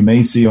despite what you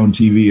may see on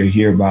TV or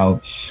hear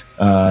about,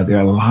 there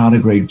are a lot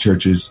of great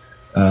churches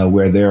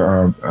where there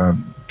are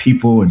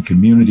people and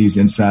communities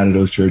inside of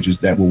those churches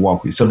that will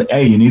walk with you. So,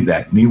 you need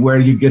that. You need where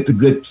you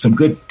get some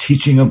good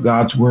teaching of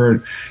God's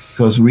word,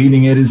 because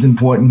reading it is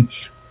important,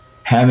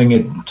 having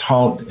it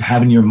taught,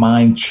 having your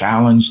mind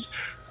challenged.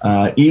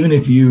 Even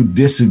if you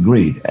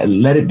disagree,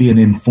 let it be an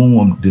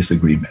informed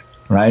disagreement.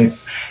 Right.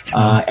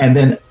 And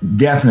then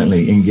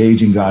definitely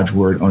engaging God's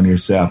word on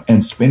yourself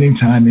and spending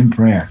time in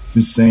prayer.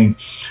 Just saying,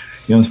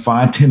 it's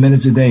 5-10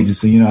 minutes a day.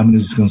 Just say, I'm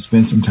just going to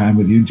spend some time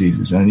with you,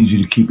 Jesus. I need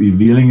you to keep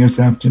revealing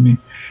yourself to me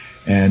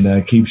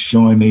and keep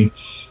showing me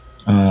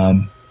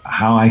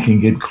how I can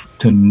get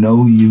to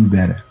know you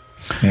better.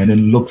 And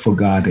then look for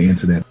God to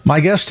answer that. My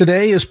guest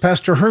today is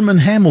Pastor Herman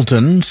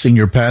Hamilton,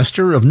 Senior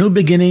Pastor of New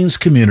Beginnings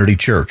Community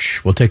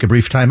Church. We'll take a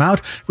brief time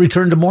out,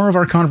 return to more of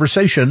our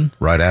conversation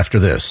right after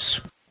this.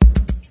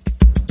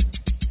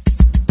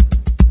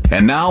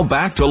 And now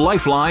back to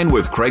Lifeline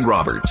with Craig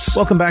Roberts.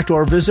 Welcome back to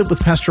our visit with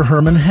Pastor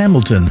Herman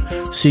Hamilton,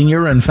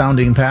 Senior and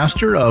Founding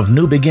Pastor of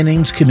New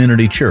Beginnings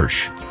Community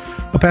Church.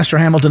 Well, Pastor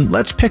Hamilton,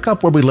 let's pick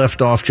up where we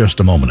left off just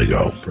a moment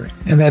ago.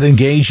 And that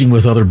engaging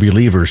with other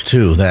believers,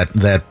 too,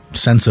 that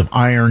sense of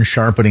iron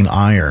sharpening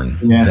iron,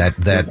 yes.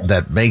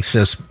 that makes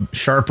us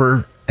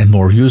sharper and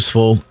more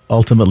useful,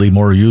 ultimately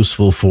more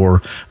useful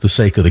for the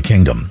sake of the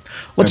kingdom.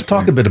 Let's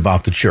talk a bit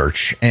about the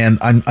church. And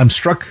I'm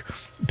struck,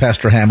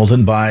 Pastor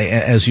Hamilton, by,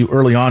 as you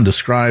early on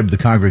described the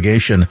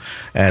congregation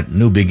at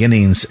New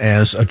Beginnings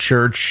as a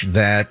church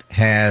that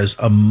has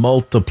a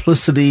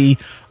multiplicity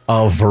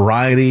of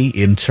variety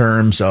in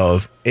terms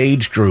of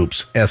age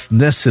groups,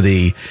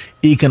 ethnicity,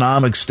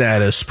 economic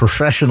status,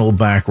 professional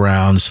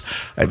backgrounds.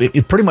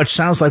 It pretty much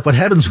sounds like what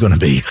heaven's going to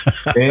be.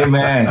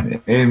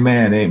 Amen.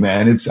 Amen.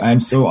 Amen. I'm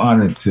so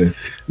honored to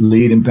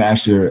lead and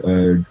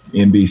pastor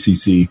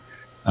NBCC.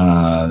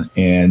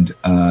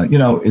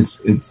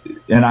 It's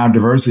and our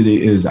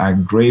diversity is our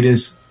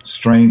greatest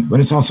strength, but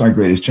it's also our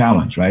greatest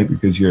challenge, right?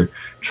 Because you're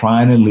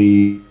trying to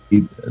lead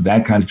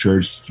that kind of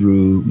church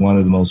through one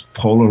of the most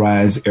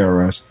polarized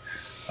eras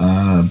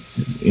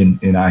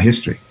in our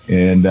history.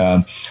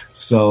 And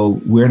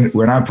so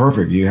we're not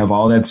perfect. You have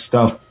all that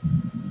stuff,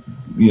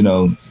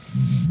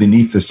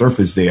 beneath the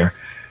surface there.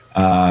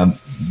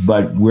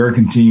 But we're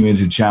continuing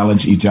to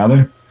challenge each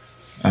other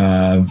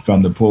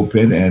from the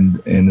pulpit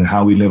and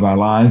how we live our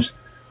lives,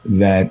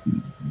 that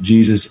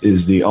Jesus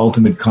is the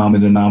ultimate common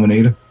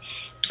denominator,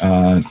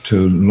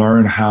 to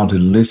learn how to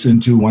listen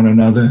to one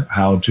another,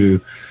 how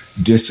to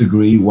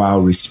disagree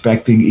while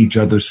respecting each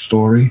other's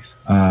stories.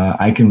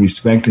 I can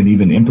respect and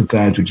even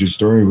empathize with your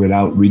story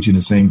without reaching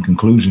the same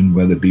conclusion,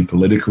 whether it be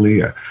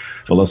politically or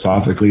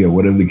philosophically or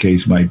whatever the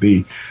case might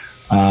be.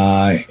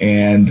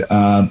 And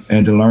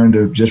to learn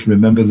to just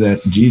remember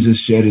that Jesus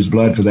shed his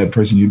blood for that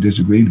person you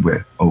disagreed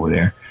with over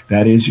there.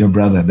 That is your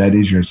brother. That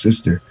is your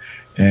sister.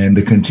 and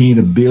to continue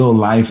to build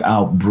life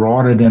out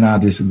broader than our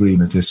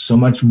disagreements. There's so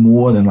much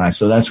more than life.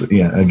 So that's what,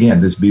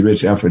 again, this Be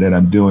Rich effort that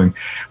I'm doing,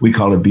 we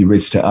call it Be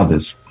Rich to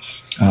Others,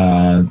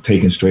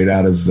 taken straight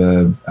out of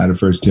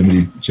 1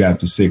 Timothy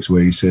chapter 6,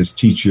 where he says,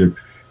 teach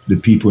the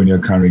people in your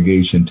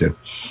congregation to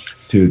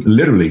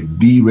literally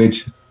be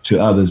rich to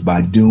others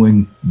by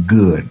doing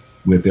good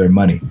with their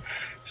money.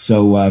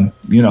 So,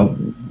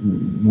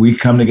 we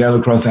come together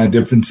across our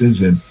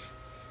differences, and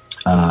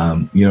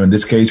in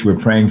this case, we're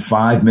praying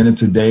 5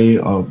 minutes a day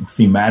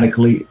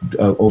thematically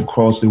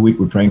across the week.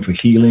 We're praying for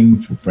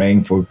healing, we're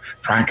praying for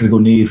practical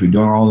needs. We're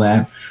doing all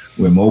that.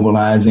 We're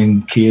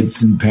mobilizing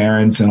kids and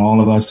parents and all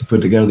of us to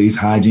put together these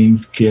hygiene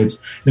kits.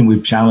 Then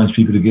we've challenged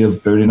people to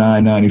give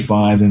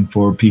 $39.95, and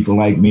for people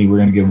like me, we're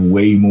going to give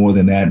way more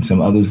than that. And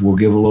some others will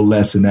give a little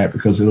less than that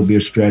because it'll be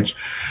a stretch.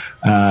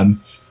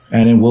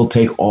 And then we'll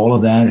take all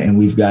of that, and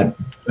we've got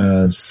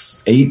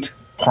 8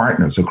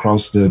 partners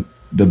across the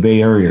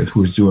Bay Area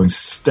who's doing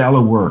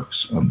stellar work.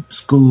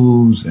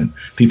 Schools and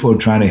people are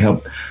trying to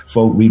help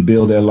folk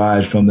rebuild their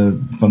lives from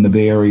the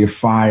Bay Area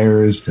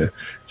fires to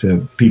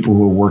people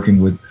who are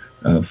working with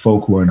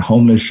folk who are in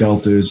homeless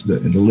shelters. The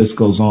list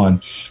goes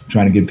on,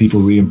 trying to get people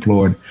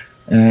reemployed.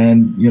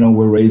 And,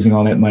 we're raising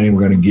all that money.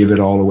 We're going to give it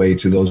all away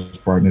to those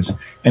partners.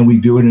 And we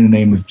do it in the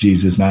name of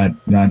Jesus, not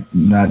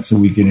so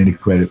we get any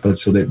credit, but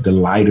so that the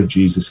light of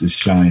Jesus is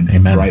shining.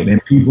 Amen. Right?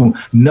 And people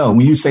know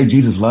when you say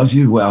Jesus loves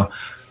you, well,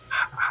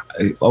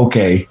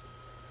 okay,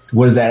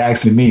 what does that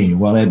actually mean?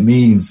 Well, it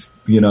means,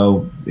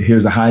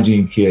 here's a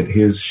hygiene kit,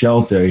 here's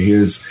shelter,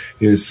 here's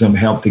some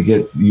help to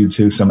get you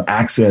to some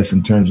access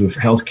in terms of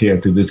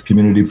healthcare through this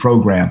community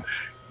program.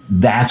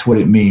 That's what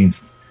it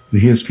means.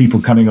 Here's people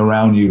coming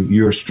around you.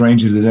 You're a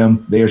stranger to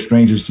them. They are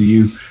strangers to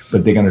you,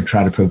 but they're going to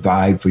try to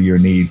provide for your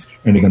needs,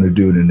 and they're going to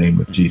do it in the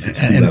name of Jesus.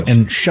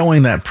 And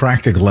showing that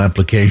practical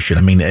application.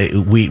 I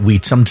mean,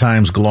 we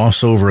sometimes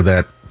gloss over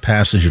that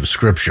passage of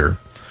Scripture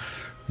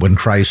when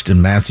Christ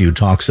in Matthew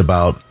talks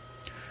about,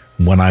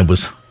 when I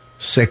was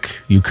sick,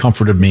 you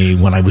comforted me.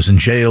 When I was in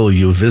jail,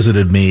 you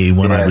visited me.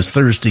 When I was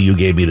thirsty, you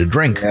gave me to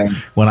drink.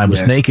 When I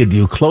was naked,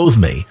 you clothed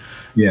me.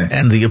 Yes.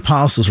 And the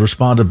apostles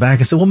responded back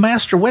and said, well,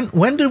 Master,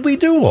 when did we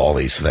do all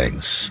these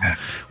things? Yes.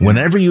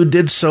 Whenever you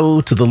did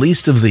so to the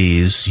least of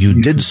these, you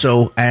did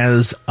so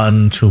as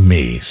unto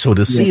me. So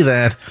to see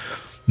that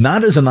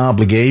not as an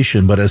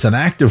obligation, but as an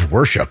act of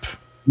worship.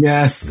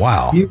 Yes.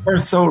 Wow. You are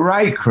so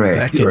right, Craig.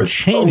 That can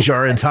change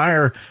our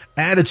entire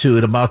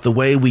attitude about the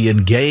way we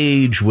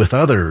engage with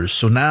others.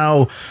 So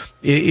now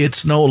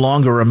it's no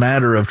longer a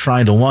matter of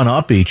trying to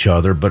one-up each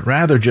other, but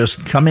rather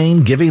just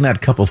coming, giving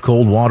that cup of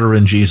cold water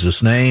in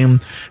Jesus' name,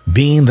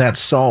 being that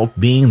salt,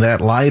 being that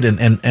light.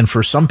 And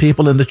for some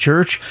people in the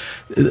church,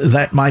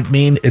 that might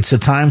mean it's a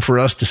time for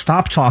us to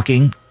stop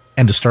talking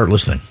and to start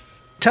listening.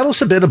 Tell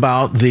us a bit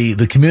about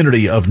the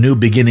community of New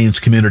Beginnings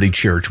Community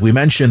Church. We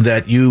mentioned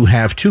that you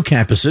have 2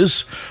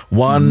 campuses,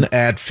 one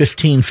at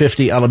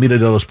 1550 Alameda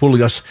de los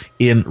Pulgas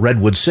in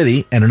Redwood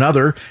City, and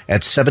another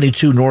at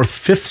 72 North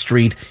 5th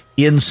Street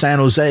in San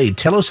Jose.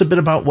 Tell us a bit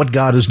about what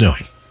God is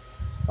doing.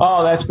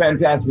 Oh, that's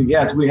fantastic.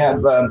 Yes, we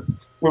have,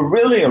 we're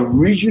really a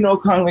regional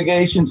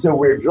congregation, so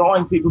we're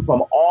drawing people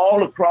from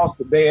all across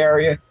the Bay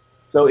Area.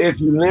 So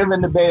if you live in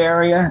the Bay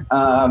Area,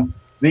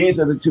 these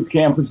are the 2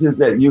 campuses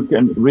that you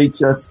can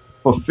reach us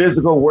for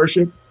physical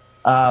worship,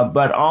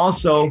 but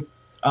also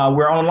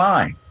we're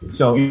online.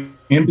 So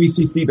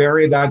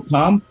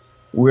NBCCBayArea.com,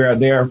 we're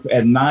there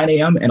at 9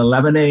 a.m. and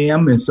 11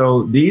 a.m. And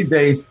so these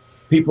days,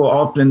 people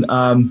often,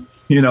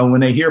 when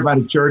they hear about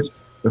a church,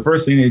 the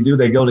first thing they do,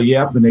 they go to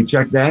Yelp and they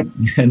check that,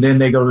 and then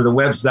they go to the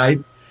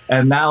website,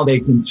 and now they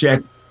can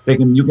check.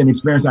 You can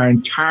experience our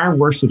entire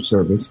worship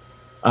service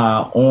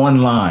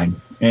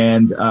online,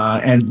 and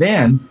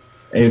then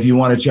if you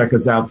want to check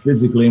us out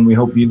physically, and we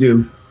hope you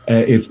do.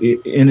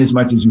 In as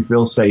much as you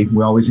feel safe,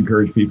 we always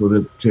encourage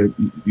people to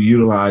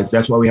utilize.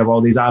 That's why we have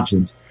all these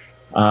options.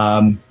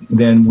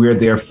 Then we're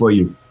there for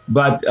you.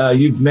 But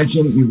you've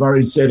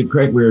already said it,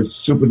 Craig, we're a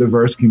super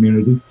diverse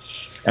community.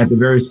 At the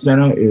very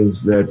center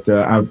is that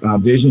our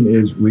vision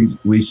is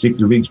we seek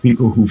to reach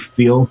people who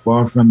feel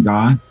far from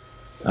God.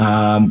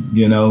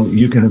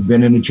 You can have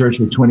been in the church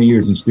for 20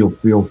 years and still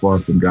feel far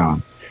from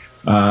God.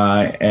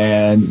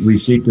 And we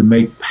seek to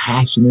make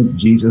passionate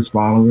Jesus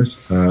followers.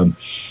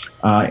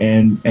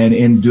 And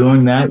in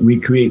doing that, we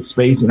create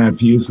space in our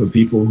pews for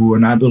people who are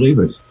not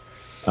believers.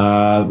 We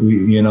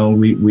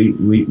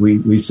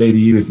say to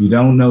you, if you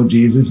don't know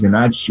Jesus, you're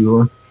not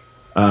sure,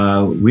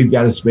 we've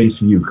got a space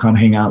for you. Come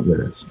hang out with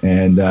us.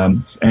 And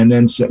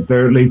then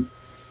thirdly,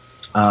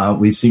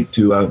 we seek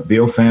to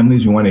build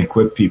families. We want to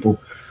equip people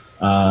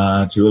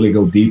to really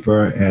go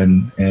deeper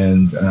and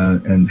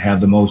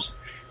have the most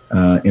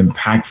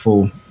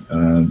impactful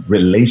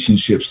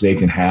relationships they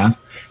can have.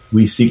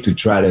 We seek to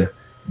try to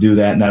do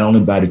that not only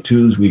by the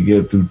tools we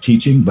give through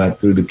teaching, but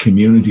through the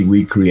community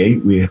we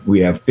create. We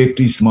have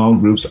 50 small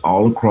groups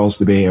all across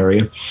the Bay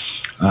Area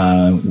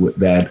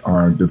that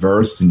are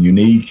diverse and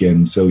unique,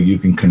 and so you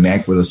can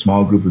connect with a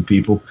small group of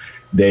people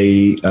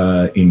They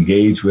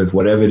engage with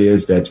whatever it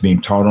is that's being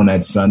taught on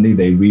that Sunday.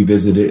 They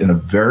revisit it in a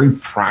very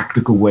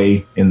practical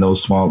way in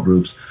those small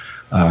groups.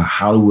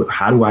 How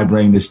do I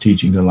bring this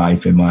teaching to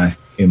life in my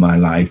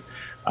life?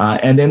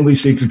 And then we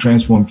seek to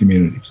transform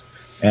communities.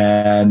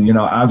 And,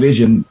 our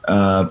vision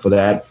for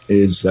that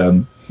is,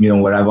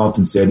 what I've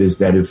often said is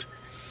that if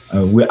I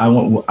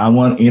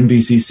want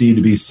NBCC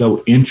to be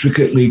so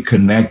intricately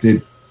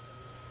connected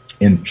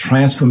in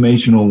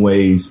transformational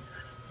ways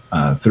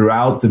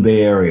throughout the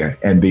Bay Area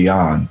and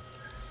beyond,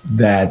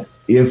 that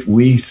if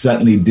we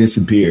suddenly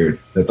disappeared,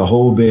 that the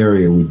whole Bay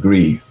Area would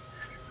grieve.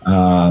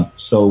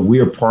 So we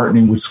are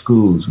partnering with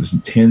schools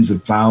with tens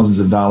of thousands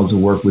of dollars of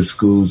work with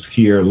schools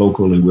here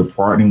locally. We're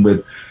partnering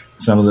with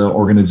some of the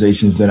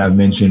organizations that I've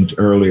mentioned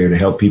earlier to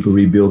help people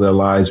rebuild their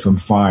lives from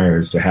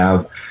fires, to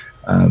have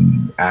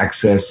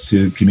access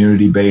to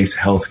community-based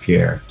health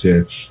care,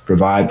 to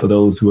provide for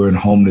those who are in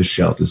homeless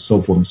shelters,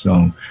 so forth and so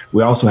on.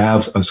 We also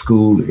have a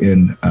school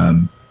in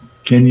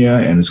Kenya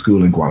and a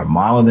school in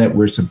Guatemala that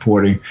we're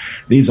supporting.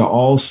 These are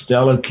all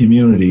stellar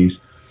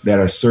communities that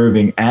are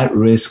serving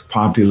at-risk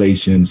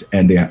populations,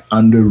 and they're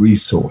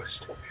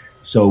under-resourced.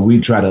 So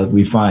we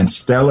find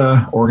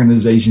stellar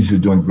organizations who are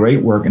doing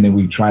great work, and then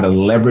we try to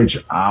leverage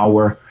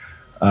our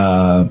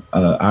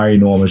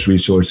enormous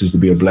resources to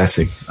be a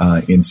blessing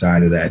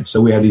inside of that. So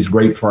we have these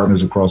great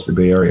partners across the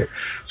Bay Area.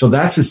 So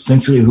that's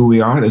essentially who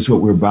we are. That's what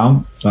we're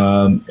about.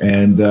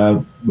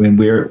 And when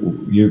you're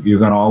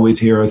going to always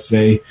hear us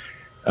say,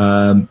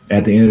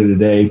 at the end of the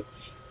day,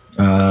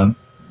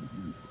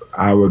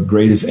 our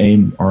greatest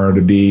aim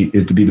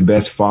is to be the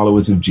best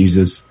followers of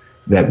Jesus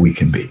that we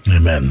can be.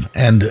 Amen.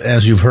 And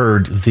as you've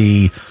heard,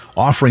 the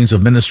offerings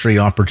of ministry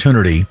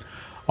opportunity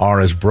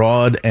are as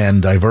broad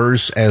and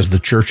diverse as the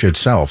church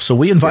itself. So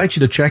we invite you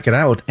to check it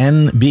out,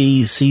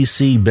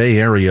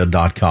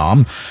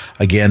 nbccbayarea.com.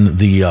 Again,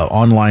 the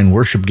online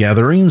worship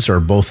gatherings are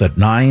both at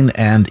 9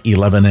 and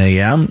 11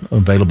 a.m.,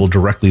 available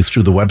directly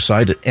through the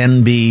website at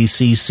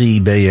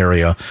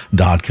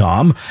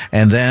nbccbayarea.com.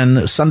 And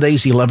then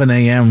Sundays, 11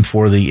 a.m.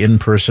 for the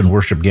in-person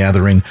worship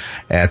gathering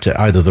at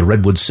either the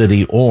Redwood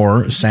City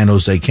or San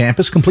Jose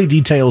campus. Complete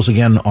details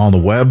again on the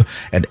web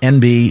at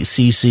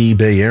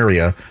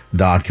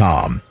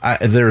nbccbayarea.com.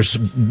 There's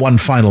one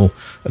final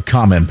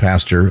comment,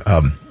 Pastor.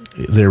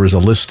 There is a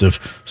list of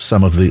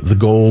some of the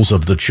goals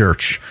of the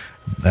church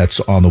that's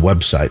on the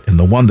website. And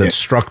the one that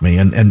struck me,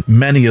 and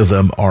many of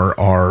them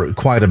are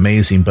quite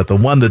amazing, but the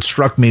one that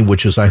struck me,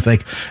 which is, I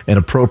think, an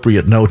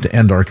appropriate note to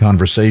end our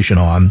conversation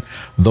on,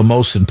 the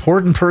most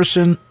important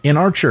person in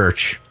our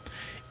church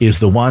is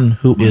the one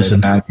who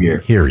isn't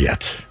here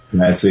yet.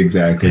 That's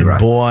exactly right.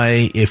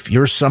 Boy, if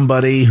you're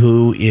somebody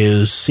who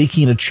is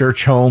seeking a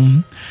church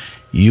home,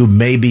 you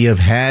maybe have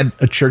had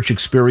a church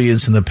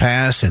experience in the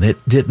past and it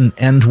didn't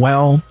end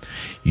well.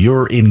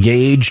 You're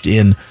engaged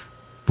in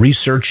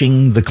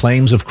researching the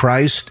claims of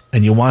Christ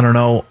and you want to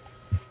know,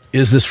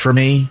 is this for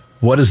me?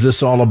 What is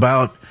this all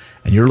about?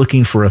 And you're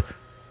looking for a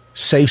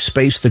safe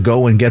space to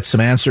go and get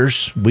some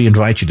answers. We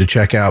invite you to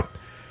check out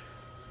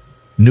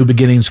New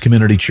Beginnings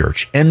Community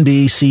Church,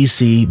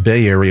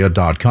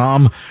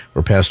 nbccbayarea.com,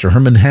 where Pastor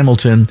Herman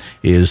Hamilton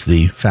is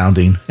the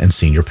founding and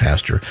senior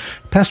pastor.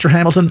 Pastor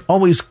Hamilton,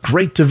 always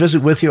great to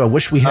visit with you. I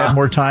wish we had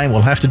more time.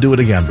 We'll have to do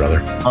it again,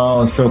 brother.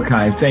 Oh, so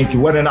kind. Thank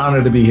you. What an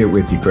honor to be here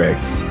with you, Craig.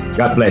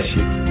 God bless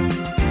you.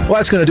 Well,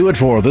 that's going to do it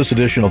for this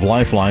edition of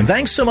Lifeline.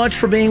 Thanks so much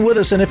for being with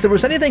us. And if there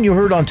was anything you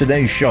heard on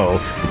today's show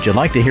that you'd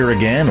like to hear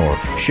again or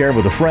share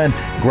with a friend,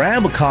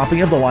 grab a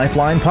copy of the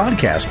Lifeline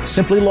podcast.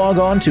 Simply log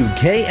on to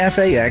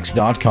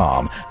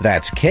kfax.com.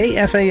 That's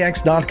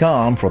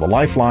kfax.com for the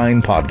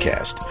Lifeline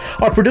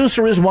podcast. Our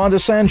producer is Wanda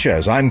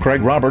Sanchez. I'm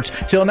Craig Roberts.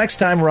 Till next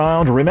time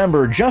around,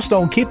 remember, just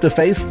don't keep the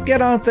faith.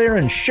 Get out there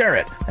and share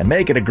it and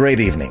make it a great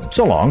evening.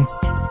 So long.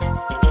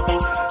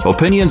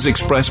 Opinions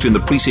expressed in the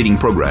preceding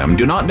program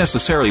do not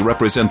necessarily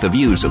represent the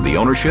views of the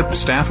ownership,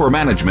 staff, or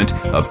management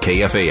of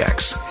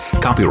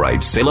KFAX.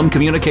 Copyright Salem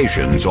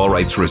Communications, all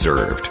rights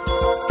reserved.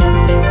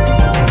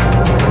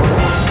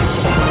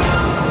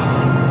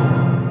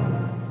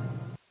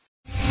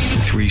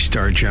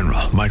 Three-star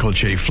General Michael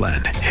J.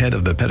 Flynn, head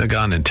of the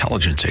Pentagon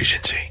Intelligence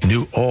Agency,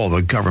 knew all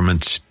the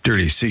government's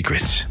dirty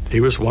secrets. He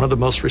was one of the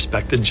most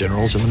respected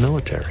generals in the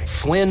military.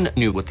 Flynn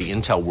knew what the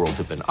intel world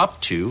had been up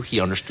to.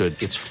 He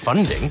understood its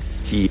funding.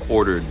 He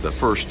ordered the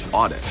first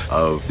audit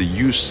of the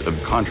use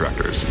of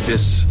contractors.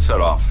 This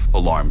set off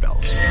alarm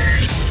bells.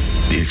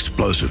 The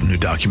explosive new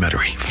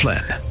documentary,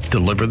 Flynn,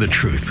 Deliver the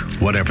Truth,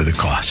 Whatever the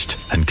Cost,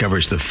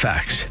 uncovers the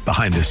facts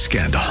behind this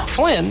scandal.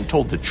 Flynn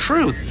told the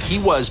truth. He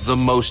was the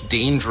most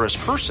dangerous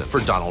person for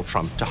Donald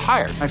Trump to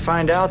hire. I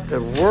find out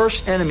the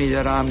worst enemy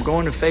that I'm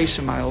going to face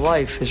in my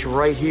life is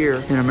right here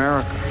in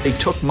America. They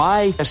took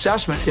my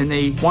assessment and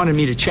they wanted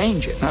me to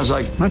change it. And I was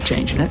like, I'm not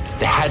changing it.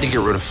 They had to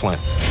get rid of Flynn.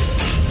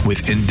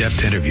 With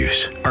in-depth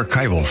interviews,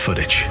 archival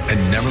footage,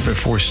 and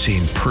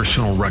never-before-seen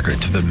personal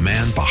records of the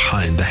man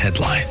behind the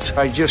headlines.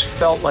 I just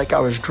felt like I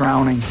was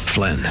drowning.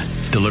 Flynn,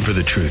 Deliver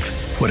the Truth,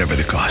 Whatever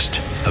the Cost.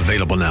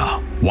 Available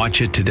now.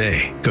 Watch it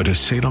today. Go to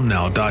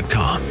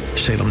salemnow.com.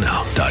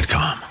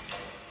 salemnow.com.